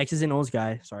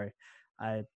 Sorry.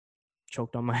 I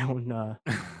choked on my own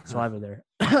saliva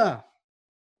there.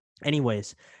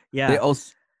 Anyways, They yeah,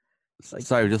 also like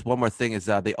sorry, just one more thing is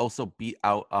that they also beat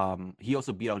out he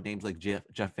also beat out names like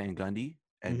Jeff Van Gundy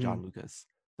and mhm. John Lucas.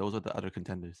 Those are the other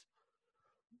contenders.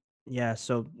 Yeah,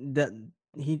 so that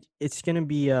it's gonna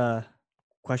be a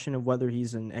question of whether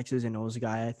he's an X's and O's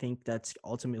guy. I think that's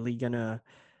ultimately gonna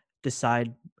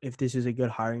decide if this is a good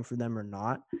hiring for them or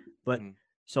not. But Mhm.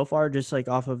 so far, just like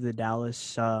off of the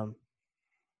Dallas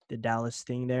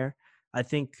thing there, I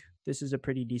think this is a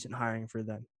pretty decent hiring for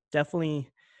them.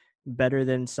 Definitely better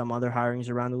than some other hirings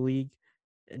around the league,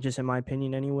 just in my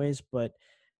opinion, anyways. But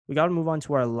we got to move on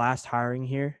to our last hiring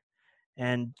here,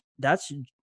 and that's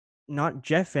not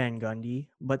Jeff Van Gundy,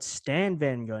 but Stan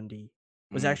Van Gundy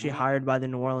was actually Mhm. hired by the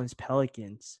New Orleans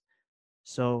Pelicans.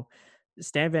 So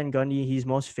Stan Van Gundy, he's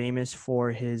most famous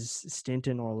for his stint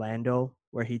in Orlando,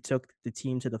 where he took the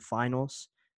team to the finals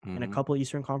and a Mhm. couple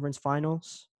Eastern Conference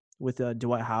finals with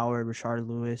Dwight Howard, Rashard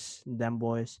Lewis, them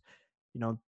boys.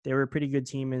 They were a pretty good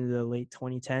team in the late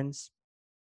 2010s.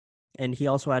 And he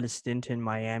also had a stint in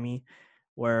Miami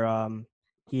where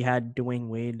he had Dwayne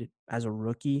Wade as a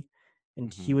rookie,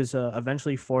 and he Mhm. was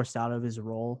eventually forced out of his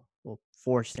role, well,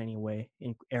 forced anyway,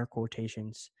 in air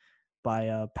quotations,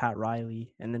 by Pat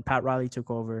Riley, and then Pat Riley took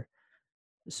over.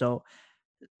 So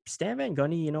Stan Van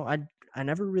Gundy, I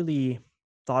never really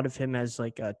thought of him as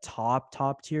like a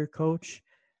top tier coach.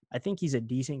 I think he's a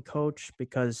decent coach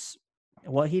because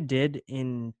what he did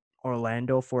in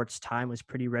Orlando for its time was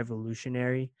pretty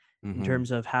revolutionary in Mhm.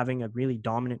 terms of having a really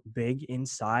dominant big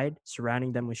inside,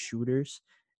 surrounding them with shooters,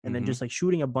 and then just Mhm. like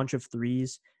shooting a bunch of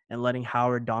threes and letting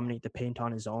Howard dominate the paint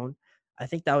on his own. I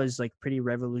think that was like pretty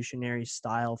revolutionary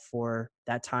style for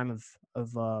that time of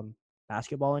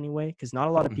basketball anyway, because not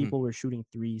a lot of Mhm. people were shooting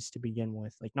threes to begin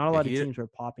with. Like not a Yeah, lot of he. teams were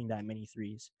popping that many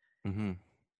threes. Mhm.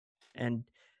 And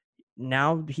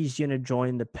now he's gonna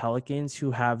join the Pelicans,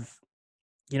 who have,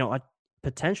 a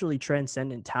potentially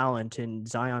transcendent talent in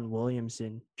Zion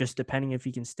Williamson, just depending if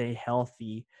he can stay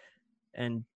healthy.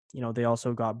 And they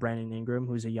also got Brandon Ingram,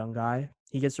 who's a young guy.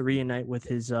 He gets to reunite with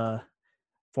his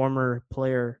former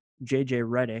player JJ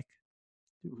Redick,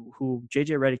 who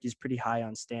JJ Redick is pretty high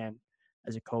on Stan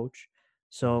as a coach.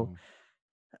 So Mhm.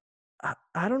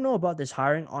 I don't know about this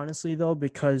hiring, honestly, though,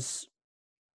 because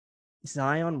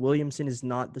Zion Williamson is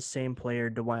not the same player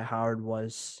Dwight Howard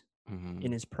was in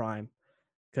Mhm. his prime.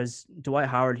 Because Dwight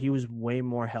Howard, he was way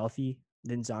more healthy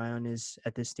than Zion is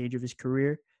at this stage of his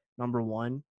career, number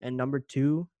one. And number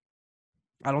two,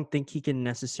 I don't think he can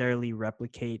necessarily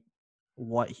replicate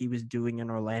what he was doing in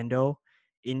Orlando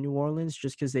in New Orleans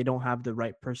just because they don't have the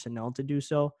right personnel to do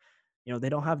so. They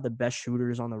don't have the best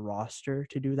shooters on the roster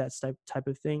to do that type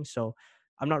of thing. So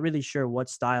I'm not really sure what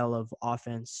style of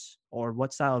offense or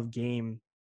what style of game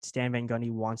Stan Van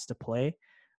Gundy wants to play.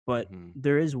 But Mhm.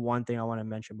 there is one thing I want to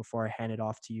mention before I hand it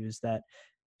off to you is that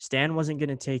Stan wasn't going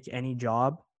to take any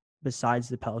job besides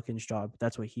the Pelicans job.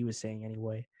 That's what he was saying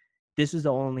anyway. This was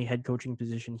the only head coaching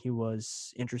position he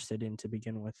was interested in to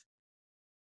begin with.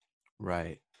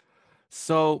 Right.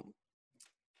 So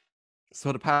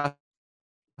the past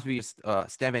few years,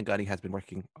 Stan Van Gundy has been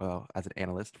working as an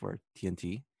analyst for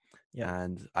TNT, Yep.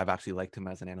 and I've actually liked him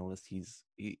as an analyst. He's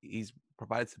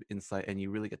provided some insight, and you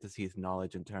really get to see his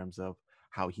knowledge in terms of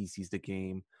how he sees the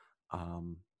game.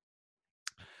 Um,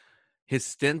 his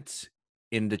stint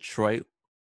in Detroit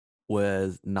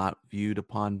was not viewed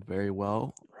upon very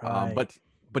well, Right. but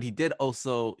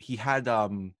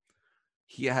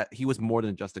he was more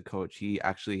than just a coach. He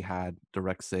actually had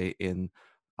direct say in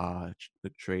the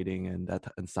trading and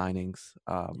signings.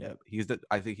 Yep.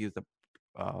 I think he's the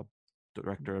uh,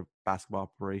 director of basketball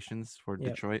operations for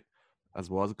Yep. Detroit, as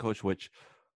well as a coach. Which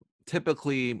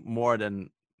typically, more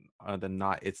than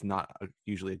not, it's not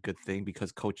usually a good thing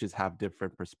because coaches have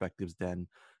different perspectives than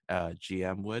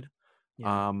GM would.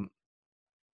 Yeah. Um,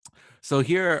 so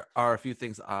here are a few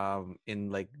things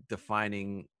in like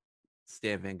defining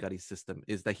Stan Van Gundy's system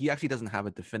is that he actually doesn't have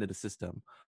a definitive system.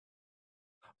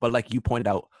 But like you pointed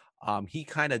out, he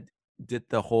kind of did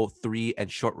the whole 3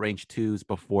 and short range 2s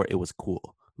before it was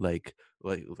cool. Like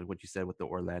what you said with the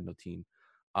Orlando team.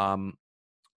 Um,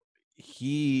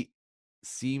 he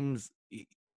seems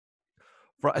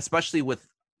especially with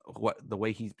what the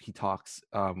way he talks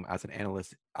as an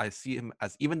analyst, I see him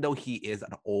as, even though he is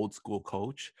an old school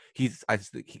coach, I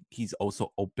think he's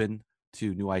also open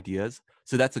to new ideas.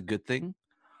 So that's a good thing.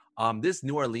 This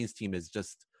New Orleans team is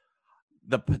just,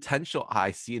 the potential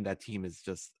I see in that team is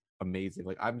just amazing.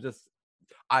 Like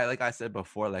I said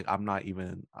before, like I'm not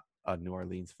even a New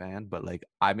Orleans fan, but like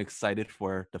I'm excited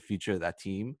for the future of that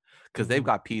team because they've Hmm.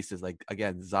 got pieces like,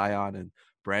 again, Zion and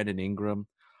Brandon Ingram.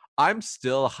 I'm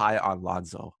still high on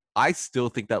Lonzo. I still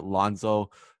think that Lonzo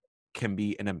can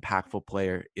be an impactful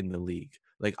player in the league.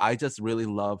 Like I just really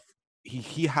love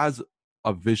he has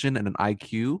a vision and an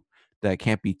IQ that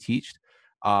can't be taught.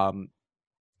 Um,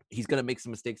 he's gonna make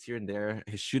some mistakes here and there.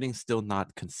 His shooting's still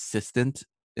not consistent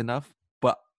enough,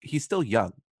 but he's still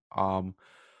young. Um,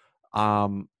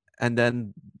 um, and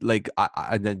then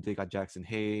and then they got Jackson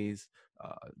Hayes,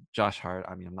 Josh Hart.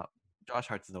 I mean, I'm not Josh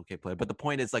Hart's an okay player, but the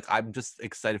point is like I'm just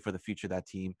excited for the future of that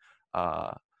team.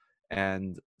 Uh,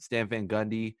 and Stan Van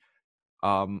Gundy,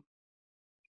 um,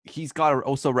 he's got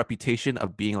also a reputation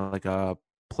of being like a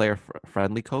player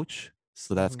friendly coach,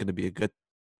 so that's Mhm. going to be a good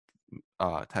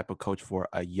type of coach for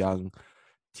a young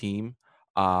team.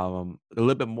 A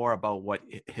little bit more about what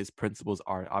his principles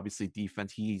are. Obviously,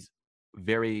 defense. He's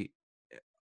very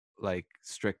like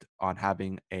strict on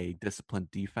having a disciplined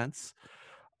defense.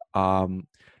 Um,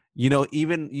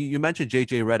 even you mentioned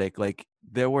JJ Redick. Like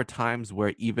there were times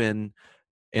where even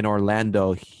in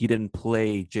Orlando, he didn't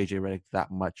play JJ Redick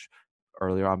that much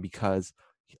earlier on because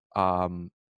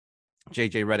um,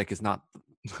 JJ Redick is not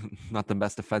not the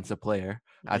best defensive player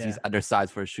as he's Yeah.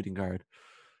 undersized for a shooting guard.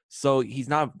 So he's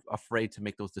not afraid to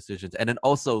make those decisions. And then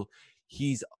also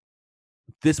he's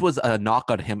this was a knock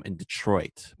on him in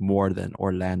Detroit more than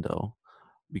Orlando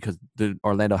because the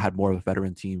Orlando had more of a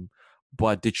veteran team.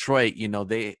 But Detroit,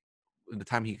 they the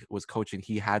time he was coaching,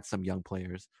 he had some young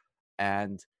players.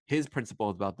 And his principle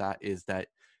about that is that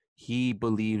he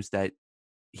believes that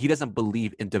he doesn't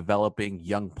believe in developing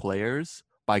young players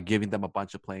by giving them a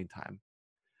bunch of playing time.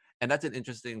 And that's an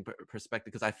interesting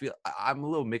perspective because I feel I'm a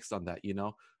little mixed on that, in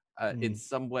Mm.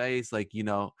 some ways, like,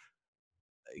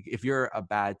 if you're a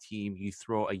bad team, you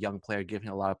throw a young player, give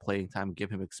him a lot of playing time, give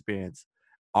him experience.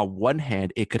 On one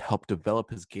hand, it could help develop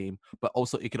his game, but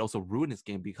also it could also ruin his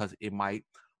game because it might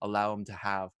allow him to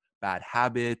have bad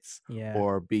habits Yeah.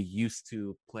 or be used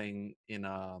to playing in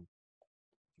a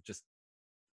just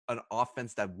an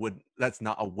offense that's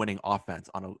not a winning offense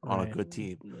on a Right. good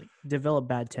team. Like develop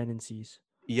bad tendencies.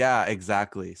 Yeah,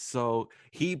 exactly. So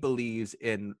he believes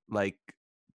in like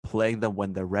playing them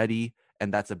when they're ready,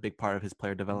 and that's a big part of his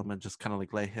player Mm. development. Just kind of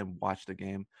like let him watch the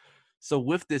game. So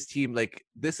with this team, like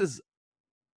this is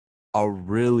a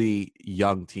really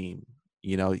young team.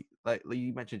 Like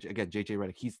you mentioned again, JJ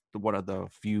Redick. He's one of the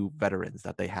few veterans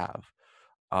that they have.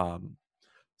 Um,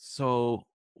 so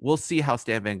we'll see how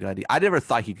Stan Van Gundy. I never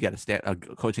thought he'd get a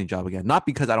coaching job again. Not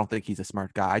because I don't think he's a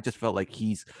smart guy. I just felt like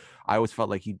I always felt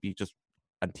like he'd be just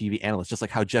a TV analyst, just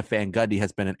like how Jeff Van Gundy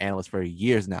has been an analyst for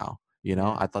years now.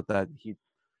 Yeah. I thought that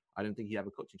I didn't think he'd have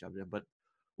a coaching job yet, but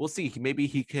we'll see. Maybe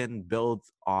he can build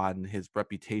on his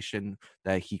reputation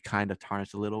that he kind of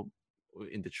tarnished a little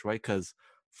in Detroit. Because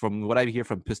from what I hear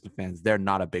from Piston fans, they're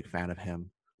not a big fan of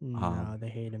him. No, they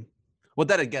hate him. Well,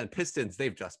 then again, Pistons,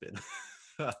 they've just been.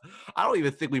 I don't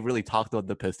even think we've really talked about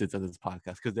the Pistons on this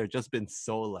podcast because they've just been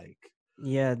so like,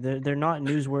 Yeah, they're not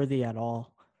newsworthy at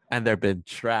all. and they've been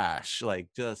trash. Like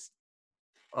just,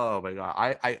 oh my god,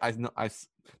 I know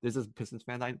there's this Pistons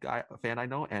fan I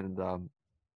know, and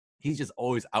he's just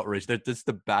always outraged. They're just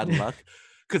the bad luck.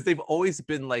 Because they've always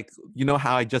been like,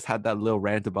 how I just had that little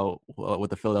rant about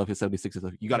with the Philadelphia 76ers.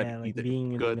 Like, you got to Yeah, be like either being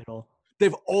in the good. middle.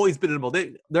 They've always been in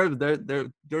the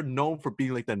middle. They're known for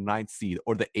being like the 9th seed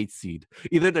or the 8th seed,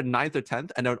 either the 9th or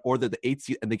 10th, or they're the 8th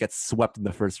seed and they get swept in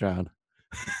the first round.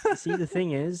 See, the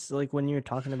thing is, like when you're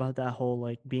talking about that whole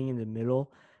like being in the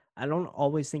middle, I don't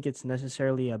always think it's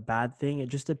necessarily a bad thing. It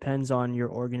just depends on your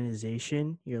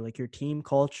organization, your team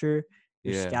culture,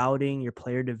 your Yeah, scouting, your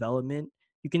player development.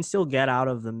 You can still get out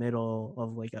of the middle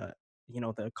of like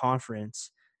the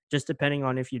conference, just depending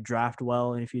on if you draft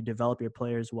well and if you develop your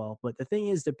players well. But the thing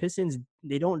is, the Pistons,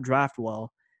 they don't draft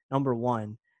well. Number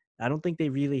one, I don't think they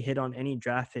really hit on any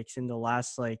draft picks in the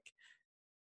last like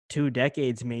 2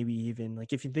 decades, maybe even.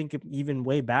 Like, if you think even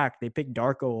way back, they picked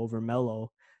Darko over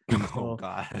Melo. oh So,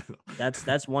 god.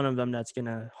 that's one of them that's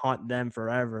gonna haunt them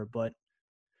forever, but,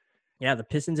 yeah, the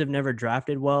Pistons have never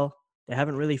drafted well. They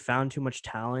haven't really found too much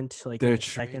talent, like, in They're the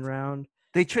 2nd round.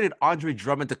 they traded Andre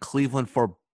Drummond to Cleveland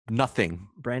for nothing.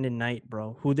 Brandon Knight,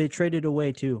 bro, who they traded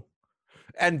away too.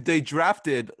 And they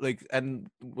drafted and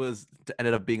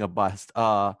ended up being a bust.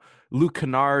 Luke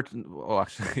Kennard,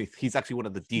 actually, he's actually one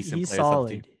of the decent He's players on the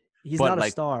team, solid. He's but not a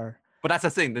like, star. but that's the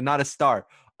thing, they're not a star.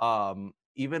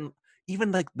 Even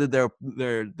like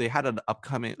they had an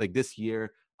upcoming like this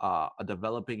year, a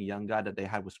developing young guy that they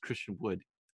had was Christian Wood.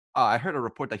 I heard a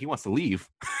report that he wants to leave.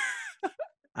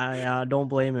 I don't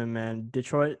blame him, man.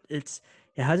 Detroit,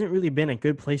 it hasn't really been a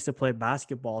good place to play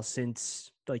basketball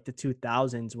since like the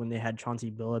 2000s when they had Chauncey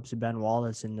Billups and Ben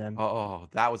Wallace in them. Oh,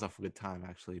 that was a good time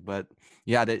actually. But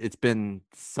yeah, it's been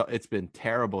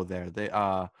terrible there. They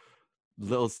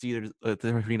Little Caesars, the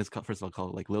arena's first of all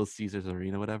called like Little Caesars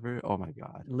Arena, whatever. Oh my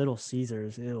god. Little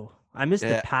Caesars, ew. I miss the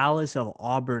Yeah, Palace of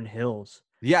Auburn Hills.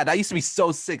 yeah, that used to be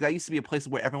so sick. That used to be a place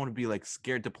where everyone would be like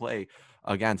scared to play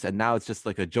against, and now it's just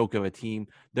like a joke of a team.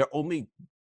 Their only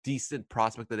decent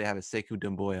prospect that they have is Sekou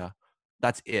Doumbouya.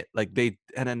 That's it. Like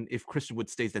and then if Christian Wood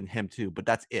stays, then him too. But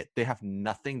that's it. They have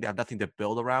nothing. They have nothing to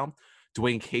build around.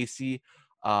 Dwayne Casey,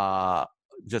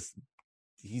 just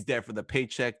he's there for the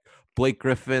paycheck. Blake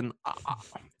Griffin,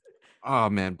 oh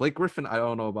man, Blake Griffin, I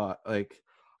don't know about. Like,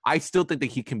 I still think that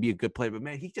he can be a good player, but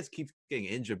man, he just keeps getting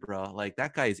injured, bro. Like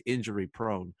that guy is injury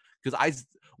prone. Because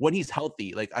when he's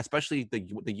healthy, like especially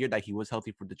the year that he was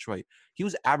healthy for Detroit, he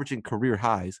was averaging career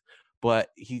highs, but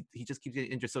he just keeps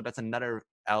getting injured. So that's another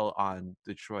L on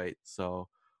Detroit. So,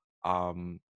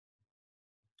 um,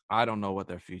 I don't know what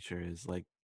their future is. Like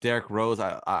Derrick Rose,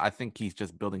 I think he's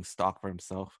just building stock for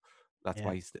himself. That's Yeah.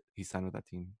 why he signed with that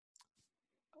team.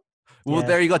 Well, Yeah.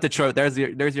 there you go, Detroit. There's your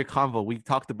convo. We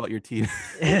talked about your team.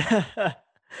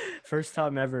 First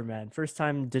time ever, man. First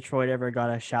time Detroit ever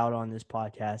got a shout on this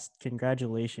podcast.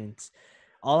 Congratulations.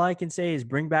 All I can say is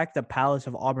bring back the Palace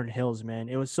of Auburn Hills, man.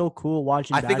 It was so cool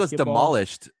watching I think it was basketball.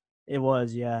 demolished. It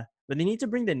was, yeah. But they need to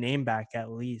bring the name back at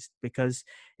least because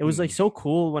it was like Mm, so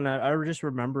cool when I just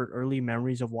remembered early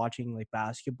memories of watching like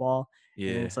basketball. And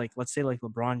then yeah, it's like, let's say like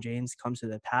LeBron James comes to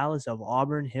the Palace of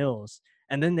Auburn Hills.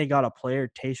 And then they got a player,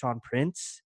 Tayshaun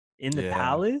Prince, in the yeah,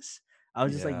 Palace. I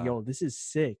was just like, yeah. yo, this is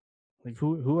sick. Like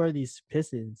who are these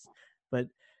Pistons? But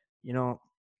you know,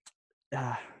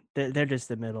 ah, they're just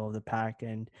the middle of the pack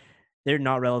and they're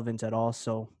not relevant at all.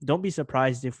 So don't be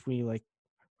surprised if we like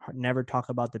never talk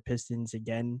about the Pistons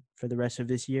again for the rest of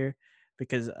this year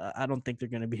because I don't think they're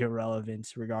going to be irrelevant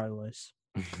regardless.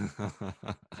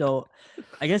 So,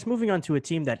 I guess moving on to a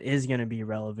team that is going to be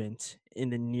relevant in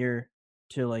the near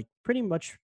to like pretty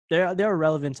much they're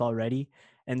relevant already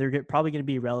and probably going to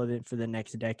be relevant for the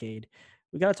next decade.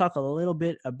 We got to talk a little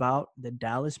bit about the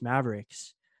Dallas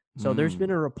Mavericks. So, there's been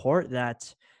Mm, a report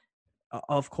that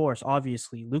of course,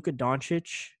 obviously, Luka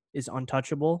Doncic is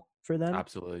untouchable for them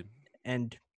absolutely.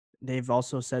 and they've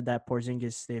also said that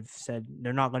Porzingis. They've said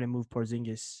they're not going to move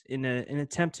Porzingis in an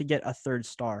attempt to get a third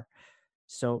star.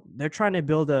 So they're trying to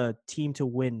build a team to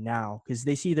win now because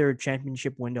they see their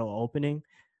championship window opening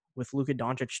with Luka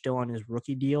Doncic still on his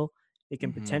rookie deal. It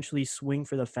can Hmm. potentially swing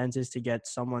for the fences to get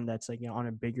someone that's like on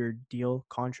a bigger deal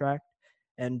contract,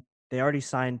 and they already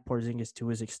signed Porzingis to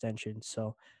his extension,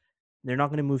 so they're not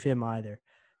going to move him either.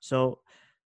 So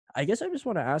I guess I just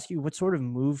want to ask you what sort of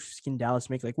moves can Dallas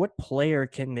make? Like, what player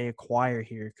can they acquire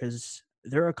here? Because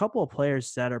there are a couple of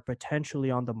players that are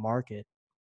potentially on the market.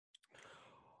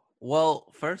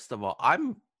 Well, first of all,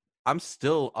 I'm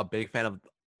still a big fan of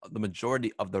the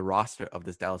majority of the roster of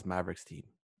this Dallas Mavericks team.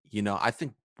 You know, I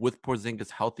think with Porzingis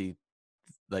healthy,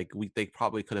 like they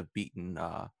probably could have beaten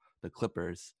the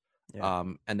Clippers, Yeah.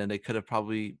 and then they could have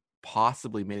probably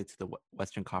possibly made it to the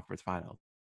Western Conference Finals.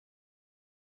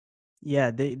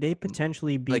 Yeah, they Mm,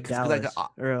 potentially Like, beat cause like Dallas,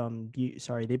 or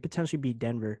sorry, they potentially beat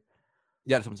Denver.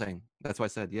 yeah, that's what I'm saying. That's why I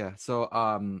said yeah. So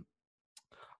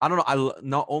I don't know.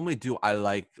 Not only do I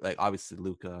like obviously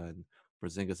Luca and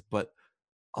Porzingis, but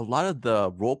a lot of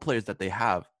the role players that they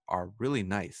have are really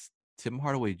nice. Tim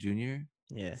Hardaway Jr.,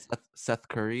 Yeah, Seth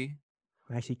Curry.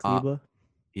 Maxi Uh, Kleba.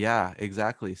 yeah,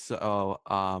 exactly. So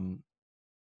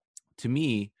to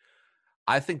me,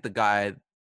 I think the guy,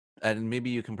 and maybe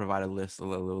you can provide a list a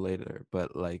little later,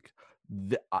 but like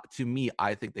to me,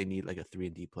 I think they need like a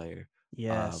 3-and-D player,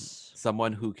 Yes.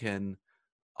 someone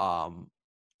um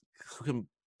who can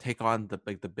take on the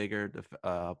bigger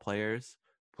players,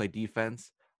 play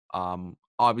defense.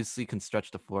 Obviously can stretch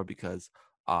the floor because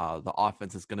the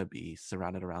offense is going to be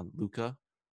surrounded around Luca.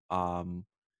 Um,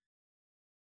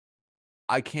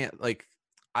 I can't like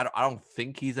I don't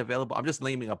think he's available. I'm just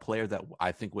naming a player that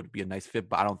I think would be a nice fit,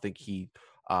 but I don't think he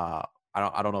uh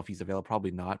I don't know if he's available.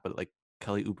 Probably not. But like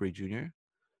Kelly Oubre Jr.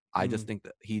 I just Mm. think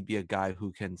that he'd be a guy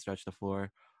who can stretch the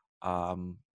floor.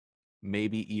 Um,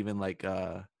 maybe even like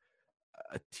a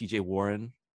TJ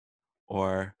Warren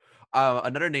or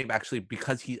another name actually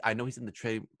because I know he's in the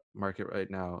trade market right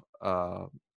now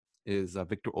is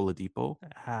Victor Oladipo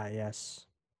Ah, yes.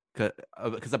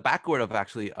 because a backcourt of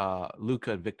actually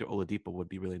Luca and Victor Oladipo would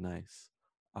be really nice.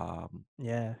 Um,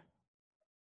 Yeah.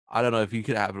 I don't know if you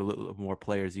could have a little more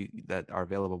players that are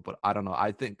available, but I don't know.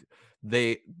 I think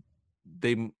they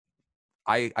they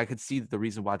I could see the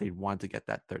reason why they want to get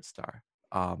that third star.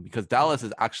 because Dallas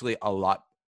is actually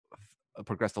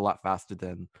progressed a lot faster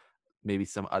than maybe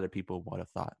some other people would have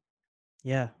thought.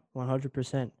 Yeah,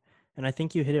 100%. And I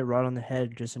think you hit it right on the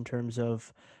head just in terms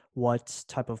of what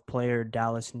type of player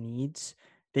Dallas needs.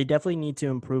 They definitely need to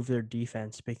improve their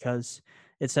defense because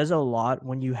it says a lot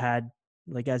when you had,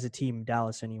 like, as a team,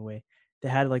 Dallas anyway, they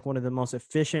had like one of the most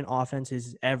efficient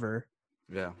offenses ever,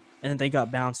 Yeah. and then they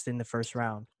got bounced in the first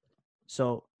round.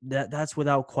 So that's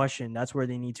without question. That's where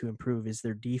they need to improve is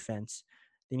their defense.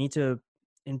 They need to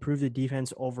improve the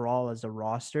defense overall as a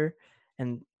roster.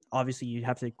 And obviously you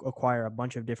have to acquire a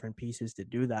bunch of different pieces to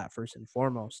do that first and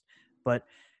foremost. But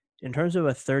in terms of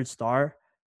a third star,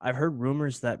 I've heard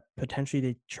rumors that potentially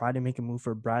they try to make a move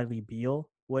for Bradley Beal,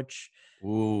 which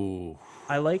Ooh.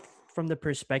 I like from the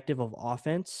perspective of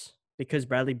offense because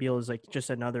Bradley Beal is like just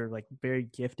another like very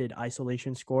gifted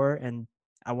isolation scorer, and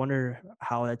I wonder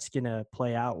how that's gonna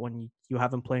play out when you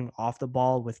have him playing off the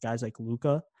ball with guys like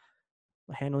Luca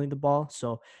handling the ball.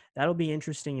 So that'll be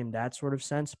interesting in that sort of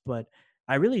sense. But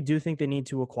I really do think they need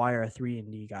to acquire a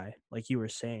 3-and-D guy, like you were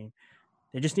saying.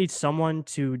 They just need someone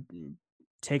to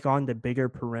take on the bigger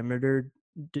perimeter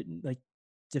like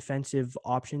defensive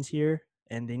options here,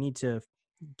 and they need to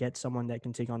get someone that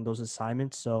can take on those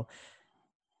assignments. So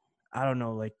I don't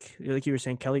know, like you were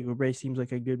saying, Kelly Oubre seems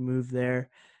like a good move there.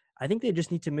 I think they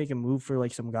just need to make a move for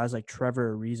like some guys like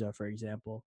Trevor Ariza, for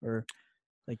example, or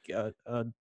like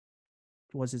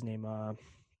what's his name,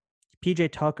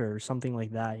 PJ Tucker or something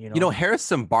like that. You You know, know,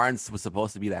 Harrison Barnes was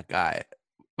supposed to be that guy.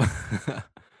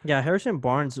 yeah, Harrison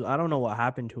Barnes. I don't know what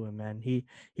happened to him, man. He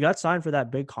got signed for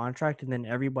that big contract, and then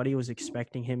everybody was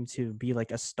expecting him to be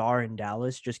like a star in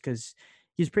Dallas just because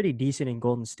he's pretty decent in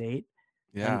Golden State.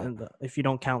 And, Yeah. if you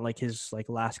don't count like his like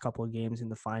last couple of games in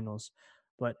the finals,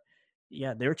 but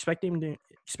yeah, they're expecting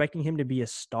him to be a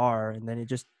star, and then it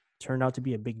just turned out to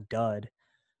be a big dud.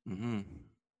 Mm-hmm.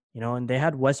 You know, and they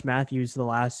had Wes Matthews the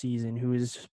last season, who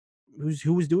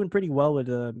was doing pretty well with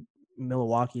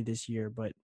Milwaukee this year,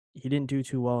 but he didn't do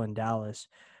too well in Dallas.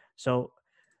 So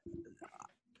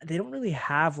they don't really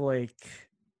have like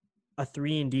a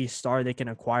 3-and-D star they can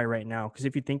acquire right now. Because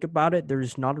if you think about it,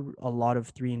 there's not a lot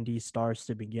of 3-and-D stars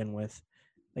to begin with.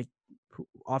 Like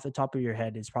off the top of your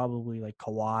head, it's probably like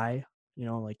Kawhi, you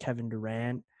know, like Kevin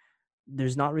Durant.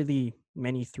 There's not really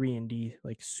many 3-and-D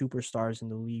like superstars in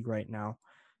the league right now.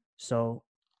 So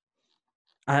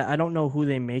I don't know who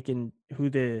they make and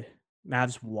who the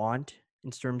Mavs want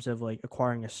in terms of like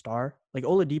acquiring a star. Like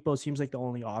Oladipo seems like the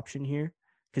only option here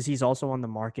because he's also on the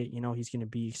market. You know, he's going to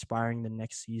be expiring the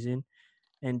next season.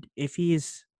 And if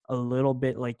he's a little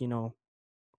bit like, you know,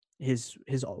 his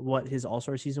what his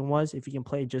all-star season was, if he can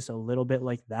play just a little bit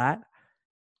like that,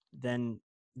 then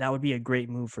that would be a great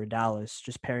move for Dallas,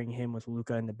 just pairing him with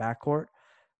Luca in the backcourt.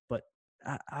 But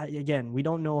again, we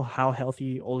don't know how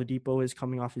healthy Oladipo is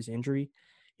coming off his injury.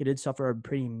 He did suffer a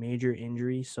pretty major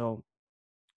injury, so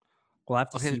we'll have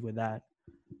to Okay. see with that.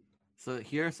 So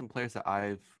here are some players that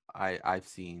I've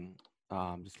seen.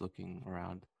 Just looking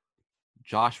around.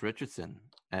 Josh Richardson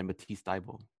and Matisse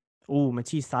Thybulle. Oh,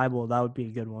 Matisse Thybulle, that would be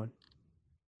a good one.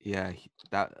 Yeah,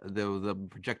 that the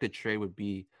projected trade would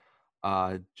be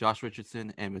Josh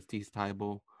Richardson and Matisse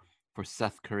Thybulle for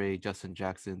Seth Curry, Justin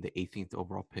Jackson, the 18th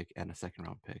overall pick, and a second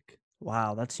round pick.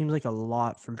 Wow, that seems like a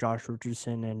lot for Josh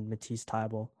Richardson and Matisse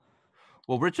Thybulle.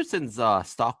 Well, Richardson's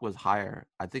stock was higher.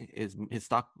 I think his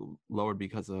stock lowered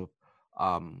because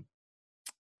um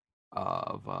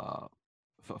of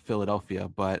Philadelphia,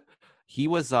 but he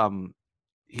was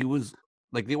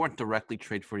like they weren't directly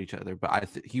trade for each other, but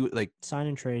he like Sign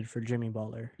and trade for Jimmy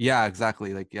Butler. yeah,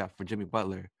 exactly, like yeah, for Jimmy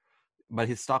Butler. But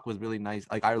his stock was really nice.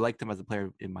 Like I liked him as a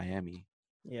player in Miami.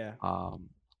 Yeah.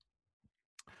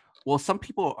 Well, some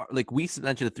people are, like we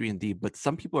mentioned the 3-and-D, but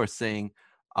some people are saying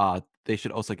they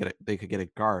should also they could get a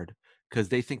guard because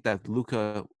they think that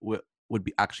Luka would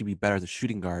actually be better as a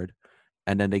shooting guard,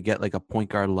 and then they get like a point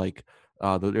guard like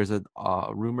there's a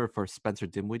rumor for Spencer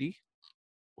Dinwiddie.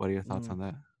 What are your thoughts on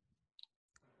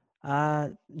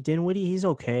that? Dinwiddie, he's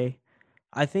okay.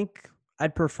 I think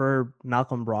I'd prefer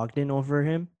Malcolm Brogdon over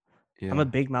him. I'm a Yeah,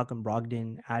 big Malcolm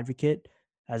Brogdon advocate,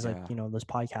 as like, yeah. you know, this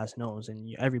podcast knows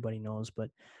and everybody knows, but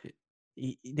It-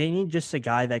 they need just a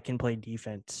guy that can play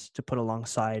defense to put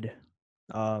alongside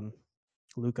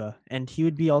Luka, and he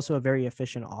would be also a very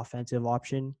efficient offensive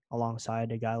option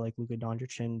alongside a guy like Luka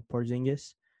Doncic and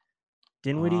Porzingis. Uh,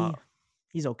 Dinwiddie,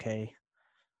 he's okay.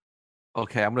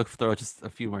 okay, I'm gonna throw just a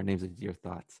few more names into your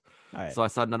thoughts. All right, So I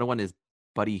saw another one is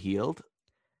Buddy Hield.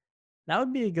 that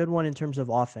would be a good one in terms of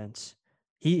offense.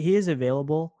 He is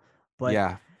available, but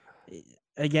Yeah,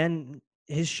 again,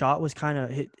 his shot was kind of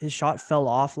his shot fell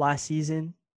off last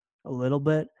season a little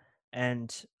bit.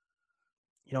 and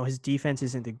his defense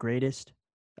isn't the greatest.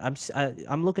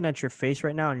 I'm looking at your face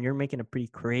right now, and you're making a pretty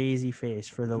crazy face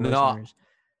for the No, listeners.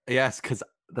 yes, because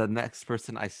the next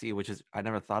person I see, which is I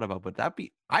never thought about, but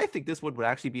I think this one would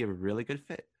actually be a really good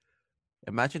fit.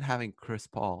 Imagine having Chris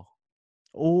Paul.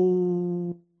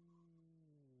 Oh,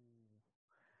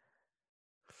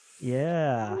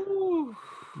 yeah, Ooh.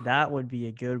 that would be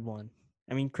a good one.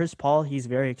 I mean, Chris Paul, he's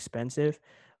very expensive,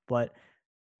 but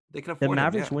They can the afford him,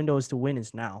 Mavericks yeah. windows to win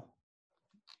is now.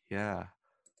 Yeah.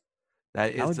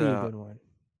 That That is would be a good one.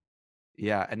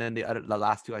 yeah, and then the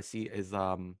last two I see is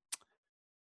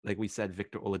like we said,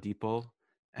 Victor Oladipo,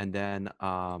 and then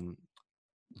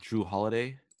Drew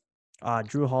Holiday.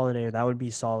 Drew Holiday, that would be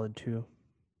solid too.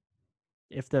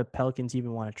 If the Pelicans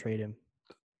even want to trade him.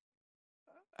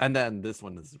 And then this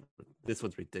one's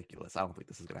ridiculous. I don't think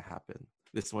this is gonna happen.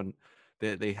 This one,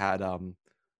 they had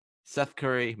Seth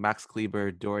Curry, Max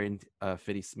Kleber, Dorian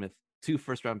Finney-Smith, 2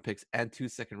 first-round picks and 2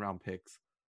 second-round picks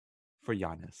for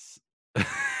Giannis.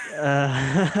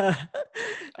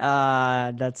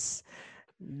 That's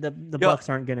the Yo, Bucks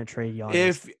aren't gonna trade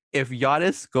Giannis. if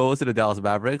Giannis goes to the Dallas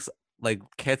Mavericks, like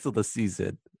cancel the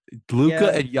season. Luka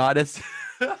Yeah, and Giannis.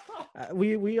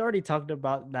 we already talked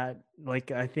about that.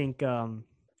 Like I think a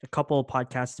couple of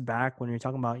podcasts back when we were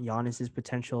talking about Giannis's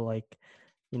potential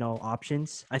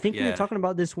options. I think we were Yeah. talking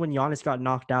about this when Giannis got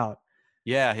knocked out.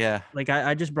 Yeah. Like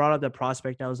I just brought up the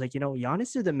prospect. I was like,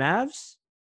 Giannis to the Mavs,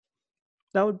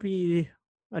 that would be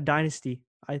a dynasty.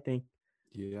 I think.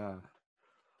 Yeah.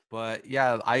 But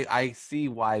yeah, I see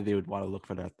why they would want to look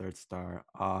for that third star.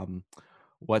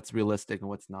 What's realistic and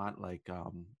what's not, like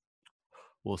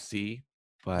we'll see.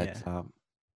 But Yeah,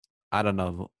 I don't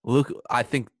know. I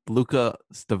think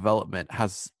Luka's development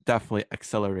has definitely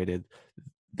accelerated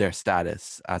their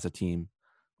status as a team.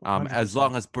 hundred As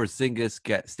long percent. as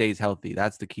Porzingis stays healthy,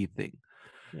 that's the key thing.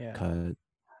 Yeah. Cause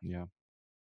yeah,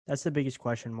 That's the biggest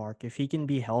question mark. If he can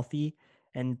be healthy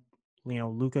and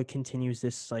Luca continues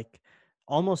this like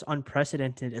almost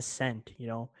unprecedented ascent,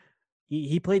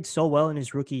 he played so well in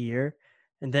his rookie year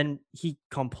and then he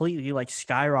completely like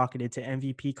skyrocketed to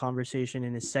MVP conversation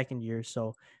in his second year.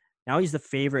 So now he's the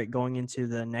favorite going into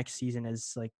the next season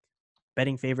as like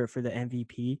betting favorite for the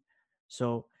MVP.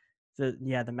 So the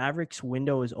Mavericks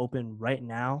window is open right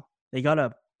now. They got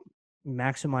to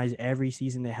maximize every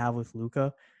season they have with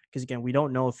Luca because again, we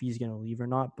don't know if he's going to leave or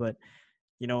not. But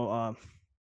you know,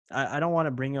 I don't want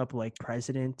to bring up like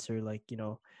precedents or like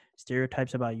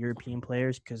stereotypes about European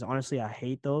players because honestly, I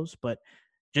hate those. But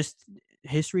just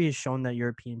history has shown that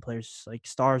European players, like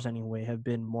stars anyway, have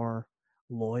been more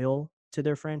loyal to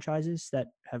their franchises that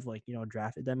have like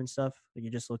drafted them and stuff. Like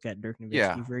you just look at Dirk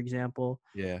yeah, Nowitzki, for example.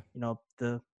 yeah.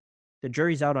 The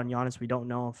jury's out on Giannis. We don't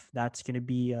know if that's going to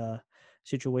be a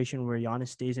situation where Giannis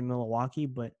stays in Milwaukee,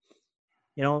 but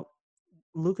you know,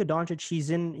 Luka Doncic,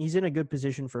 he's in a good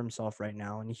position for himself right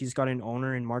now, and he's got an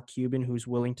owner in Mark Cuban who's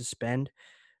willing to spend.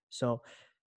 So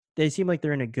they seem like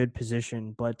they're in a good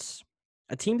position. But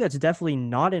a team that's definitely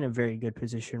not in a very good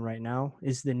position right now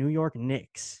is the New York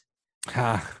Knicks.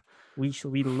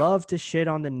 We love to shit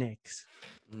on the Knicks,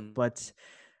 Mm. but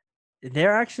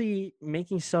they're actually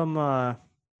making some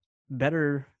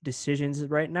better decisions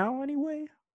right now. Anyway,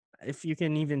 if you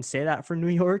can even say that for New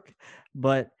York,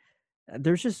 but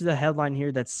there's just a headline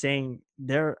here that's saying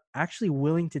they're actually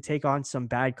willing to take on some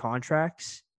bad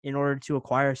contracts in order to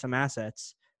acquire some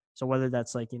assets. So whether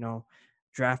that's like,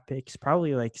 draft picks,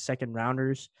 probably like second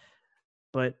rounders,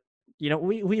 but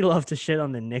we love to shit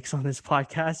on the Knicks on this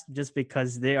podcast just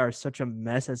because they are such a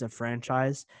mess as a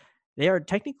franchise. They are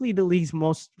technically the league's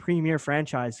most premier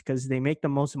franchise because they make the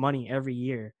most money every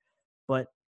year, but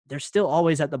they're still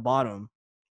always at the bottom.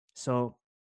 So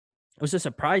it was a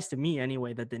surprise to me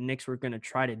anyway that the Knicks were going to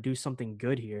try to do something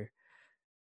good here.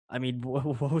 I mean,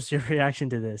 what was your reaction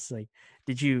to this? Like,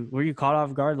 were you caught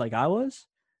off guard like I was?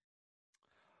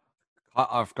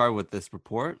 Caught off guard with this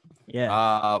report.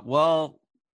 Yeah. Well,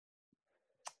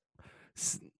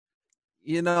 s-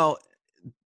 you know,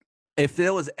 if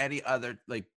there was any other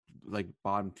like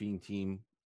bottom feeding team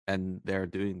and they're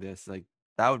doing this, like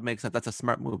that would make sense. That's a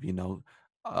smart move,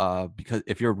 because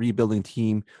if you're a rebuilding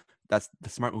team, that's the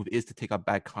smart move is to take out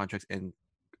bad contracts and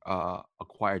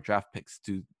acquire draft picks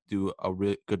to do a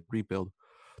really good rebuild.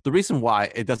 The reason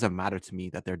why it doesn't matter to me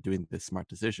that they're doing this smart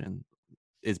decision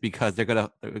is because they're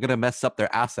gonna mess up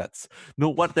their assets. Know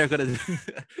what they're gonna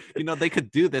they could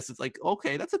do this. It's like,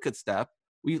 okay, that's a good step.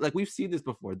 We've seen this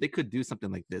before. They could do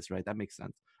something like this, right? That makes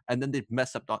sense. And then they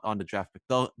mess up on the draft pick.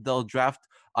 They'll draft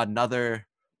another,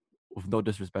 with no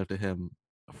disrespect to him,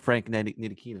 Frank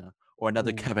Ntilikina or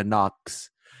another Ooh. Kevin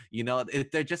Knox.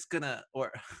 They're just gonna,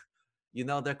 or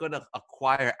they're gonna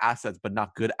acquire assets, but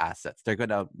not good assets. They're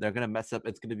gonna mess up.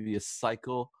 It's gonna be a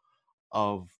cycle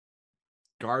of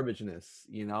garbageness,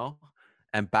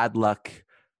 and bad luck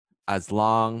as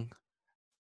long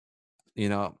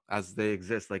as they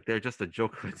exist. Like they're just a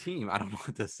joke of a team. I don't know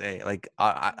what to say. Like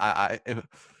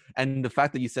and the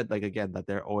fact that you said like again that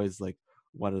they're always like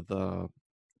one of the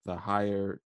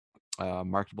higher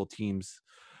marketable teams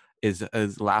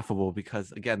is laughable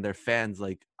because again they're fans.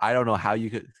 Like I don't know how you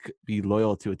could be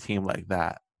loyal to a team like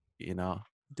that. You know.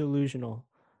 Delusional.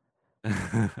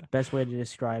 Best way to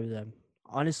describe them.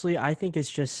 Honestly, I think it's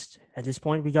just at this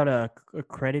point we gotta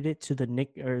credit it to the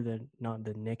Nick or the not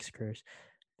the Knicks curse,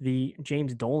 the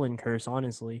James Dolan curse.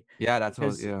 Honestly, Yeah, that's what.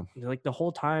 because Yeah, like the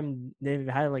whole time they've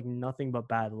had like nothing but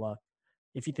bad luck.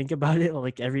 If you think about it,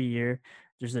 like every year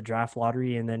there's a draft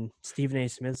lottery, and then Stephen A.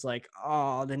 Smith's like,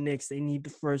 "Oh, the Knicks, they need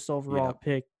the first overall yep.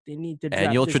 pick. They need to draft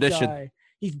Annual this tradition. guy.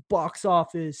 He's box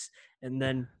office." And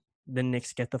then the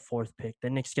Knicks get the fourth pick. The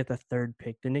Knicks get the third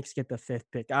pick. The Knicks get the fifth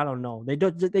pick. I don't know. They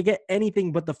don't. They get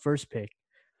anything but the first pick.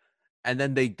 And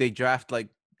then they draft like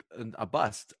a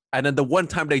bust. And then the one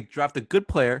time they draft a good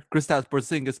player, Kristaps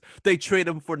Porzingis, they trade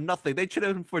him for nothing. They trade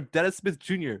him for Dennis Smith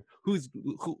Jr.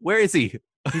 Where is he?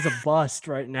 He's a bust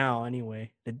right now.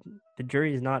 Anyway, the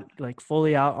jury is not like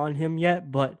fully out on him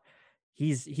yet, but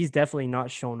he's definitely not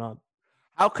shown up.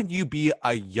 How can you be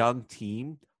a young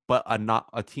team but not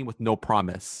a team with no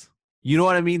promise? You know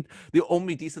what I mean? The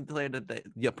only decent player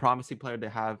the promising player they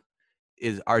have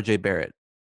is RJ Barrett.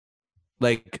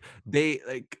 Like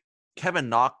Kevin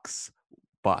Knox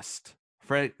bust.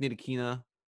 Fred Ntilikina,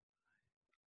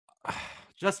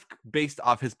 just based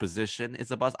off his position, is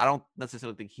a bust. I don't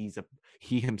necessarily think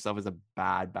he himself is a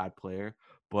bad player,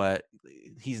 but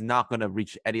he's not going to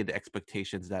reach any of the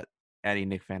expectations that any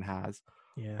Knicks fan has.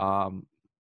 Yeah.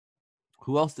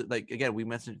 Who else again, we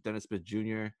mentioned Dennis Smith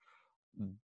Jr.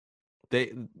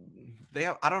 They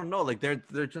have, I don't know, like they're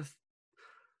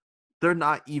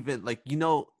not even like,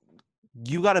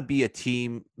 you got to be a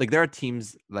team. Like there are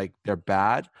teams like they're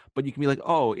bad, but you can be like,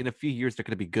 oh, in a few years they're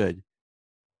going to be good.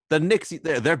 The Knicks,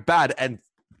 they're bad, and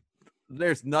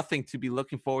there's nothing to be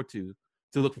looking forward to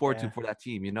for that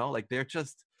team. Like they're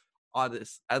just on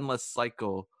this endless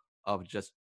cycle of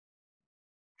just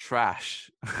trash.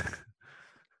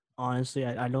 Honestly,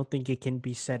 I don't think it can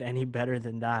be said any better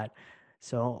than that.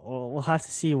 So we'll have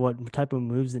to see what type of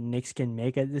moves the Knicks can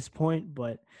make at this point.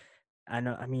 But I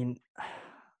know, I mean,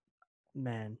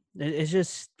 man, it's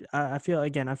just I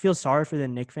feel sorry for the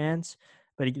Knicks fans,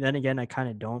 but then again, I kind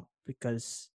of don't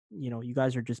because you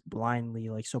guys are just blindly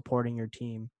like supporting your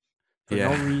team for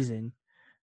no Yeah. reason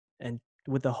and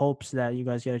with the hopes that you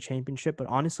guys get a championship. But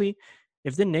honestly,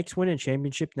 if the Knicks win a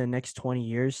championship in the next 20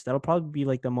 years, that'll probably be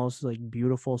like the most like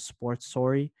beautiful sports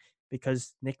story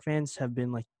because Knicks fans have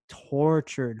been like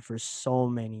tortured for so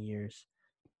many years.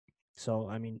 So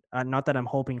I mean, not that I'm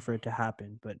hoping for it to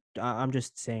happen, but I'm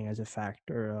just saying as a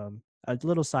fact or a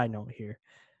little side note here.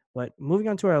 But moving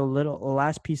on to our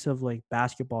last piece of like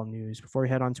basketball news before we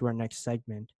head on to our next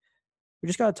segment, we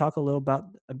just got to talk a little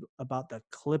about the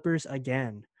Clippers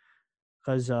again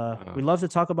because we love to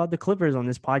talk about the Clippers on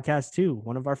this podcast too.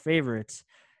 One of our favorites,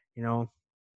 you know,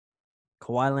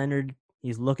 Kawhi Leonard.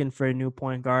 He's looking for a new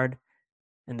point guard,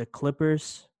 and the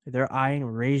Clippers they're eyeing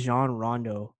Rajon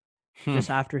Rondo just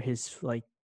after his like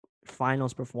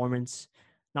finals performance,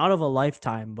 not of a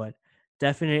lifetime, but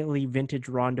definitely vintage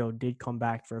Rondo did come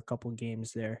back for a couple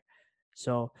games there.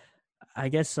 So I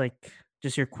guess like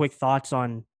just your quick thoughts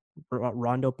on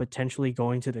Rondo potentially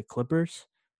going to the Clippers.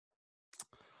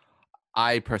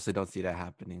 I personally don't see that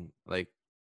happening. Like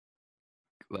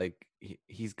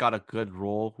he's got a good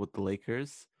role with the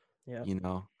Lakers, Yeah.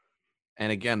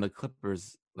 And again, the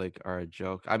Clippers are a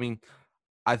joke. I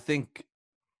think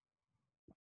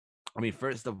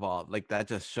first of all, that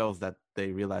just shows that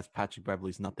they realize Patrick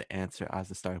Beverley's not the answer as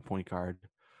the starting point guard.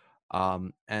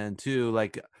 And two,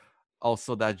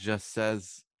 also that just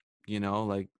says,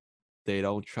 they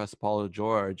don't trust Paul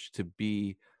George to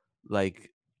be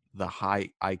the high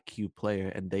IQ player,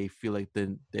 and they feel like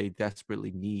they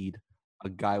desperately need a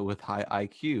guy with high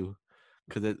IQ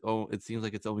because it seems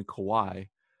like it's only Kawhi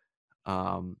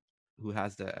who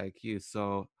has that IQ.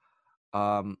 So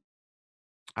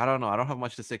I don't know. I don't have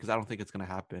much to say because I don't think it's gonna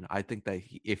happen. I think that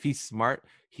if he's smart,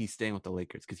 he's staying with the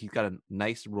Lakers because he's got a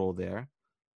nice role there.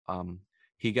 Um,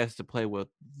 he gets to play with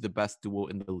the best duo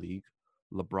in the league,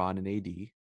 LeBron and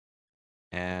AD,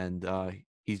 and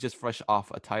he's just fresh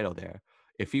off a title there.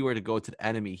 If he were to go to the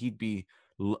enemy, he'd be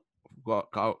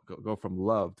go from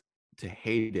loved to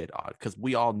hated on because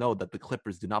we all know that the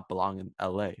Clippers do not belong in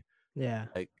LA. Yeah.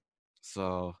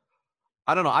 So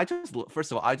I don't know.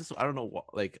 First of all, I don't know what,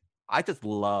 like, I just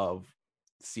love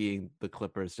seeing the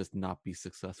Clippers just not be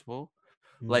successful.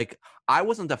 Mm. Like, I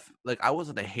wasn't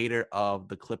a hater of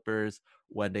the Clippers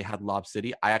when they had Lob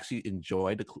City. I actually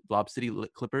enjoyed the Lob City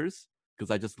Clippers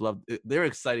because I just loved it. They're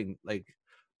exciting. Like,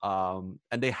 and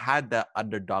they had that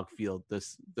underdog feel.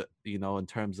 In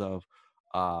terms of,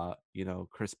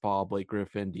 Chris Paul, Blake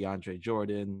Griffin, DeAndre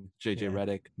Jordan, JJ Yeah.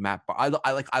 Redick, Matt.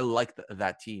 I like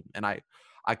that team, and I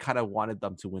kind of wanted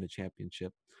them to win a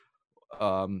championship.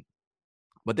 Um,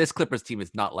 but this Clippers team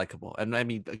is not likable. And I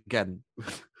mean, again,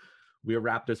 we're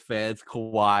Raptors fans.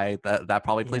 Kawhi, that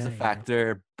probably plays Yeah. a Yeah.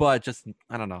 factor. But just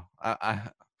I don't know.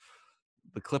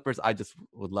 The Clippers, I just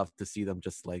would love to see them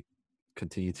just like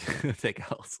continue to take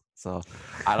L's. So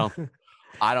I don't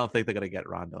I don't think they're gonna get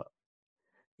Rondo.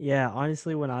 Yeah,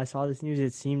 honestly, when I saw this news,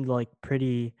 it seemed like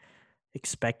pretty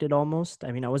expected almost.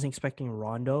 I mean, I wasn't expecting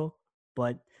Rondo,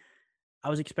 but I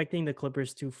was expecting the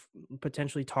Clippers to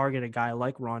potentially target a guy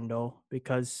like Rondo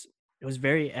because it was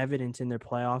very evident in their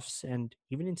playoffs and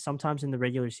even sometimes in the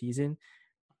regular season,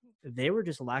 they were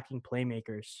just lacking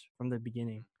playmakers from the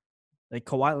beginning. Like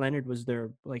Kawhi Leonard was their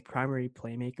like primary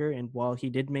playmaker, and while he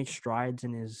did make strides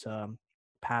in his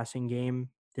passing game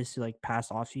this like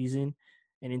past off season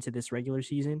and into this regular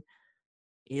season,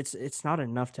 it's not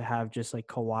enough to have just like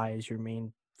Kawhi as your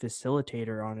main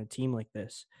facilitator on a team like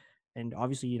this. And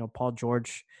obviously, Paul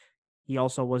George, he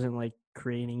also wasn't like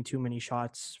creating too many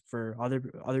shots for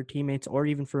other teammates or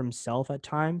even for himself at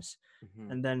times.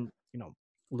 Mhm. And then,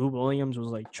 Lou Williams was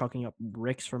like chucking up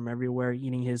bricks from everywhere,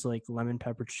 eating his like lemon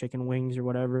pepper chicken wings or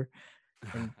whatever.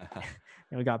 And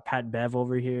we got Pat Bev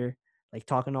over here, like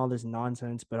talking all this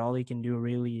nonsense, but all he can do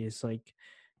really is like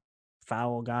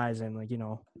foul guys and like,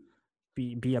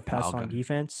 be a Foul pest on guy.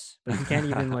 defense, but he can't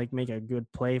even like make a good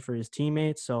play for his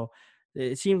teammates. So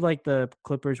it seemed like the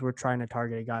Clippers were trying to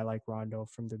target a guy like Rondo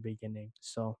from the beginning.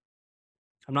 So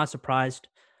I'm not surprised.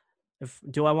 If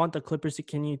do I want the Clippers to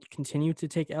continue to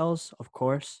take L's? Of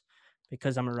course,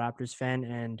 because I'm a Raptors fan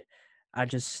and I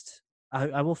just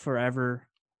I will forever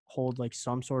hold like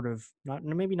some sort of not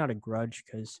maybe not a grudge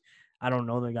because I don't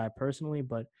know the guy personally,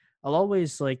 but I'll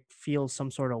always like feel some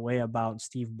sort of way about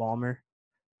Steve Ballmer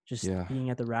just Yeah.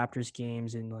 being at the Raptors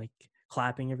games and like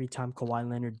clapping every time Kawhi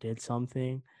Leonard did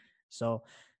something. So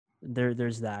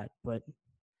there's that. But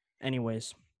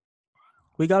anyways,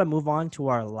 we got to move on to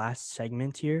our last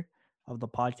segment here of the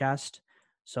podcast.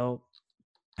 So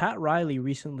Pat Riley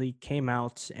recently came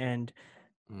out and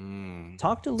Mm.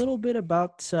 talked a little bit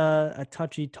about a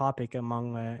touchy topic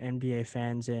among NBA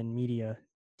fans and media.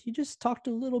 He just talked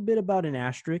a little bit about an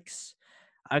asterisk.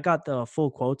 I got the full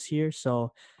quotes here.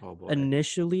 So Oh boy.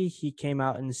 initially, he came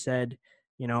out and said,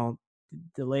 you know,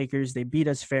 the Lakers, they beat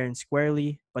us fair and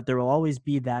squarely, but there will always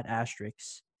be that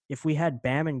asterisk. If we had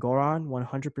Bam and Goran,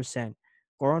 100%.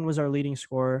 Goran was our leading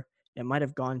scorer. It might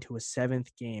have gone to a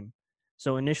seventh game.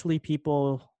 So initially,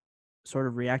 people sort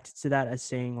of reacted to that as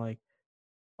saying, like,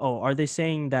 oh, are they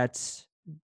saying that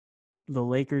the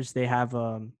Lakers, they have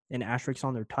an asterisk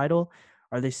on their title?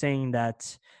 Are they saying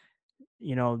that,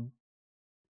 you know,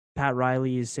 Pat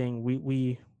Riley is saying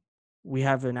we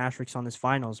have an asterisk on this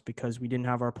finals because we didn't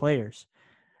have our players.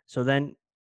 So then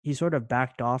he sort of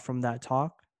backed off from that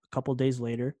talk a couple days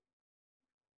later.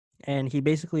 And he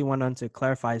basically went on to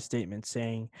clarify his statement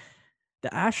saying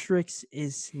the asterisk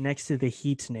is next to the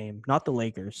Heat's name, not the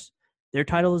Lakers. Their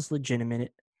title is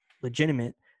legitimate.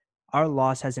 Our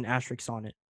loss has an asterisk on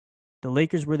it. The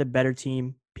Lakers were the better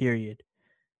team, period.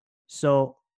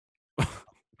 So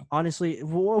honestly,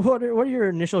 what are your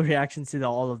initial reactions to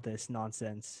all of this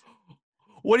nonsense?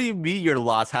 What do you mean your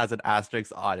loss has an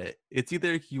asterisk on it? It's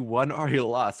either you won or you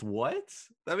lost. What?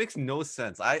 That makes no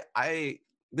sense.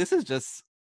 This is just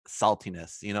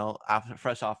saltiness,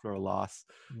 after a loss,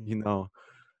 Mm, you know,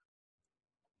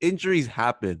 injuries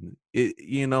happen.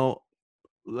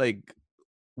 Like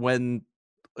when,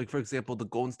 like for example, the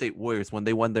Golden State Warriors when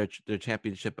they won their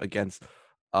championship against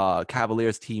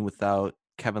Cavaliers team without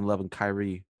Kevin Love and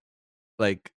Kyrie,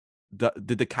 like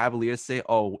did the Cavaliers say,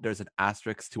 "Oh, there's an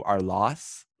asterisk to our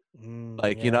loss"?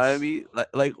 Like, you know what I yes. mean?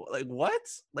 Like what?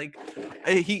 Like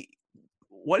he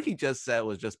what he just said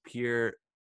was just pure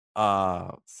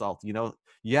salt,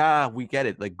 Yeah, we get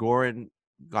it. Like Goran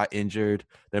got injured.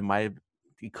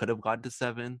 He could have gone to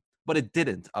 7, but it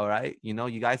didn't, all right? You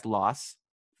guys lost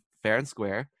fair and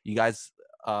square. You guys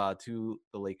to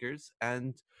the Lakers,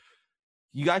 and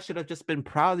you guys should have just been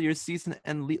proud of your season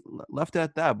and left it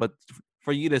at that. But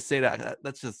for you to say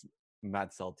that's just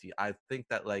mad salty. I think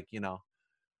that, like,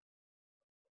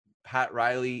 Pat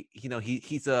Riley,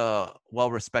 he's a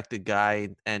well-respected guy,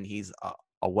 and he's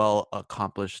a well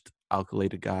accomplished,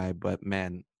 calculated guy. But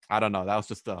man, I don't know. That was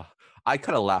just I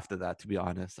could have laughed at that, to be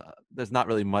honest. There's not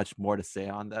really much more to say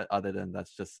on that other than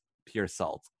that's just pure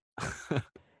salt.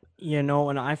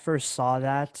 When I first saw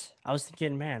that, I was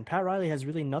thinking, man, Pat Riley has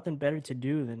really nothing better to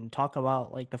do than talk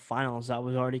about like the finals that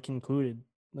was already concluded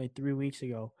like 3 weeks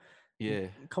ago. Like, Yeah.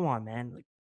 come on, man. Like,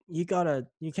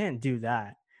 you can't do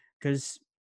that because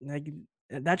like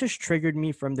that just triggered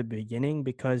me from the beginning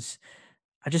because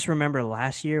I just remember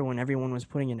last year when everyone was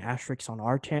putting an asterisk on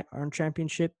our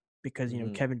championship because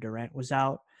Hmm. Kevin Durant was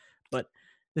out. But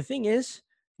the thing is,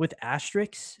 with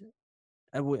asterisks,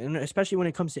 and especially when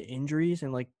it comes to injuries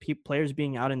and like players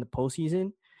being out in the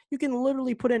postseason, you can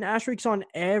literally put an asterisk on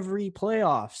every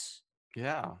playoffs.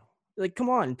 Yeah. Like, come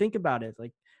on, think about it.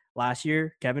 Like last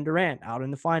year, Kevin Durant out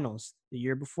in the finals. The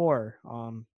year before,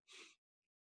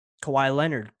 Kawhi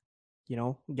Leonard,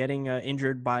 getting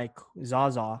injured by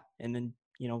Zaza and then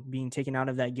being taken out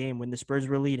of that game when the Spurs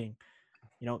were leading.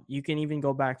 You can even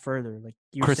go back further, like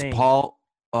you're Chris saying. Paul.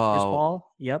 Chris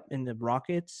Paul, yep, in the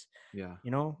Rockets. Yeah.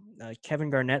 Kevin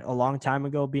Garnett a long time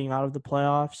ago being out of the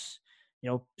playoffs.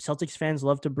 Celtics fans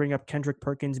love to bring up Kendrick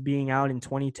Perkins being out in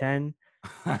 2010.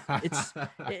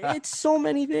 It's so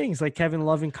many things, like Kevin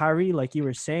Love and Kyrie, like you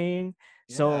were saying.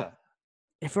 So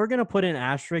if we're gonna put an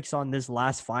asterisk on this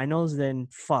last finals, then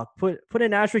put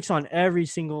an asterisk on every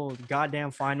single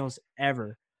goddamn finals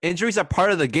ever. Injuries are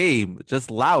part of the game. Just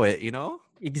allow it,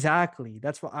 Exactly.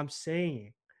 That's what I'm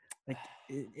saying. Like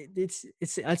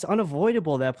it's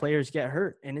unavoidable that players get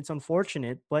hurt, and it's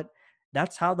unfortunate, but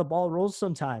that's how the ball rolls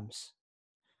sometimes.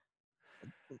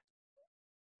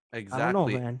 I don't know,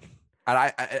 Exactly. man. And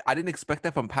I didn't expect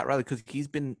that from Pat Riley because he's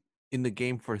been in the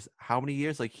game for how many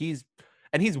years? Like he's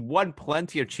won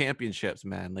plenty of championships,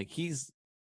 man. Like he's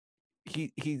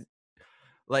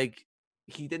like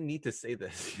he didn't need to say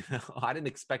this. I didn't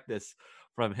expect this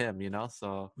from him.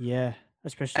 So Yeah,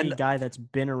 especially a and guy that's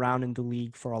been around in the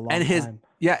league for a long and his time.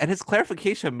 and his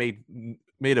clarification made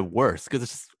it worse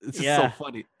because it's just so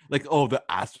funny. Like, oh, the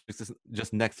asterisk is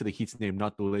just next to the Heat's name,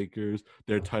 not the Lakers.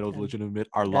 Their title's legitimate.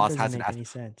 Our That loss doesn't has an make any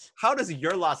asterisk. sense. How does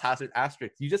your loss have an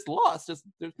asterisk? You just lost.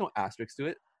 There's no asterisk to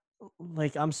it.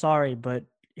 Like, I'm sorry, but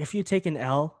if you take an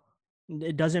L,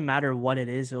 it doesn't matter what it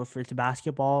is, or if it's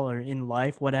basketball or in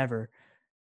life, whatever.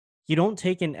 You don't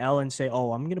take an L and say,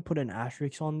 "Oh, I'm gonna put an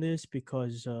asterisk on this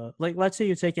because," like, let's say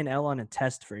you take an L on a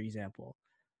test, for example.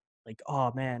 Like,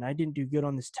 "Oh man, I didn't do good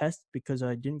on this test because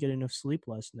I didn't get enough sleep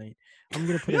last night. I'm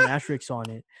gonna put an asterisk on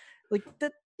it." Like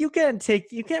that, you can't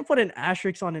put an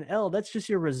asterisk on an L. That's just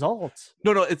your result.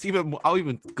 No, it's even. I'll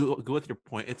even go with your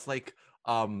point. It's like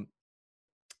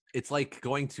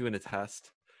going to a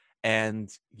test and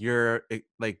you're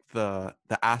like the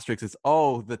asterisk is,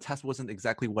 oh, the test wasn't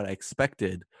exactly what I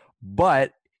expected,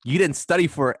 but you didn't study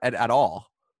for it at all.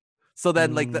 So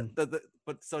then like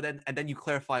and then you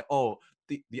clarify, oh,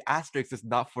 the asterisk is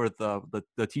not for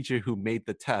the teacher who made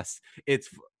the test. It's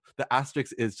the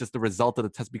asterisk is just the result of the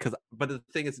test but the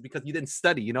thing is because you didn't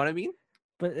study, you know what I mean?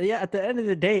 But yeah, at the end of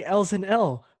the day, L's an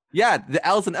L. Yeah, the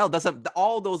L's and L doesn't,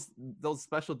 all those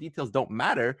special details don't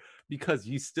matter because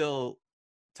you still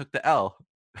took the L.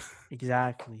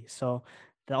 Exactly. So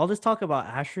all this talk about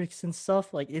asterisks and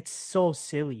stuff, like it's so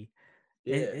silly.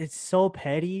 It's so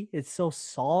petty. It's so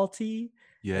salty.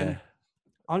 Yeah. And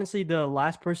honestly, the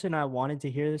last person I wanted to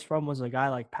hear this from was a guy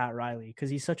like Pat Riley because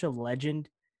he's such a legend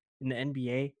in the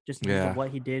NBA, just in terms of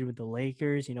what he did with the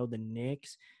Lakers, the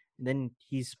Knicks, and then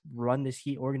he's run this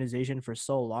Heat organization for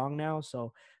so long now.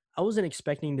 So I wasn't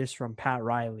expecting this from Pat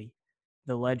Riley,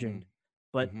 the legend.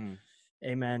 But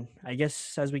hey, man, I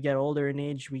guess as we get older in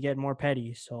age, we get more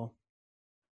petty. So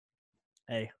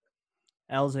hey,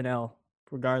 L's an L,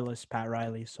 regardless, Pat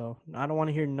Riley. So I don't want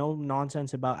to hear no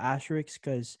nonsense about asterisks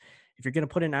because if you're going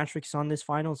to put an asterisk on this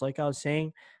finals, like I was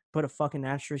saying, put a fucking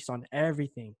asterisk on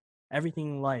everything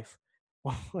in life,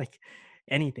 like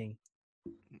anything.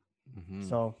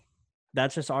 So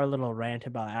that's just our little rant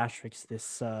about asterisks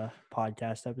this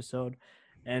podcast episode.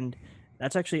 And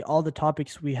that's actually all the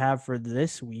topics we have for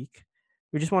this week.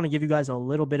 We just want to give you guys a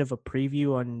little bit of a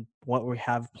preview on what we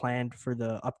have planned for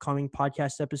the upcoming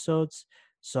podcast episodes.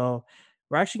 So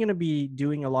we're actually going to be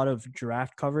doing a lot of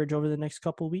draft coverage over the next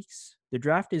couple of weeks. The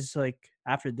draft is like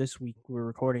after this week, we're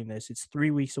recording this. It's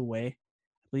 3 weeks away.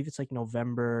 I believe it's like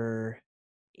November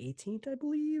 18th, I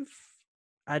believe.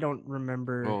 I don't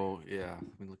remember. Oh, yeah.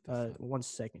 Let me look this up. 1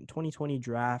 second. 2020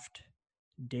 draft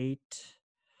date.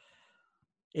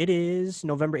 It is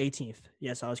November 18th.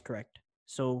 Yes, I was correct.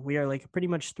 So we are like pretty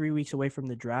much 3 weeks away from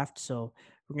the draft. So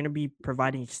we're going to be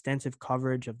providing extensive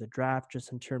coverage of the draft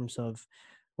just in terms of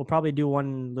we'll probably do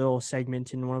one little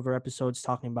segment in one of our episodes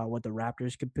talking about what the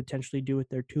Raptors could potentially do with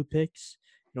their 2 picks.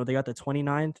 They got the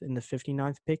 29th and the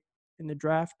 59th pick in the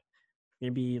draft. Going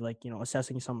to be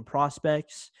assessing some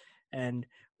prospects, and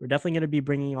we're definitely going to be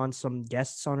bringing on some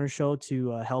guests on our show to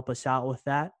help us out with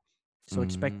that. So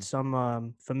expect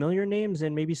some familiar names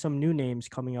and maybe some new names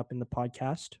coming up in the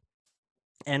podcast.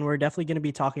 And we're definitely going to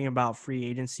be talking about free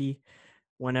agency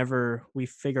whenever we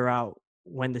figure out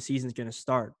when the season's going to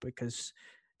start, because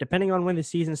depending on when the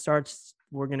season starts,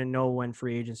 we're going to know when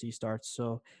free agency starts.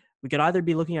 So we could either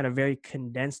be looking at a very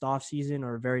condensed off season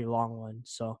or a very long one.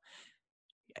 So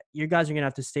you guys are going to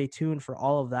have to stay tuned for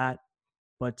all of that.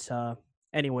 But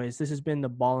anyways, this has been the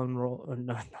ball and roll.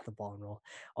 No, not the ball and roll.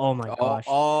 Oh my gosh.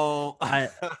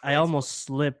 I almost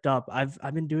slipped up.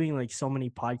 I've been doing like so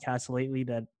many podcasts lately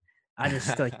that I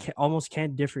just almost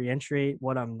can't differentiate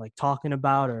what I'm like talking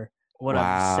about or what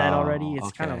I've said already.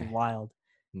 It's kind of wild.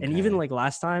 And even like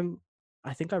last time,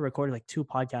 I think I recorded like 2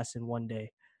 podcasts in one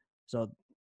day. So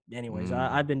anyways,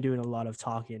 I've been doing a lot of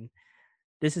talking.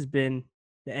 This has been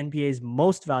the NBA's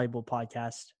most valuable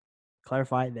podcast.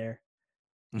 Clarify it there.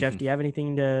 Jeff, do you have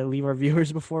anything to leave our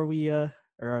viewers before we or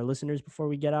our listeners before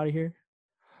we get out of here?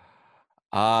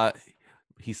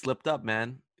 He slipped up,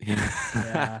 man.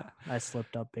 Yeah, I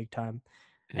slipped up big time.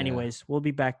 Yeah. Anyways, we'll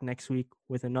be back next week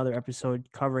with another episode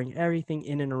covering everything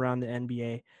in and around the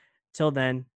NBA. Till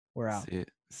then, we're out.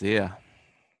 See ya.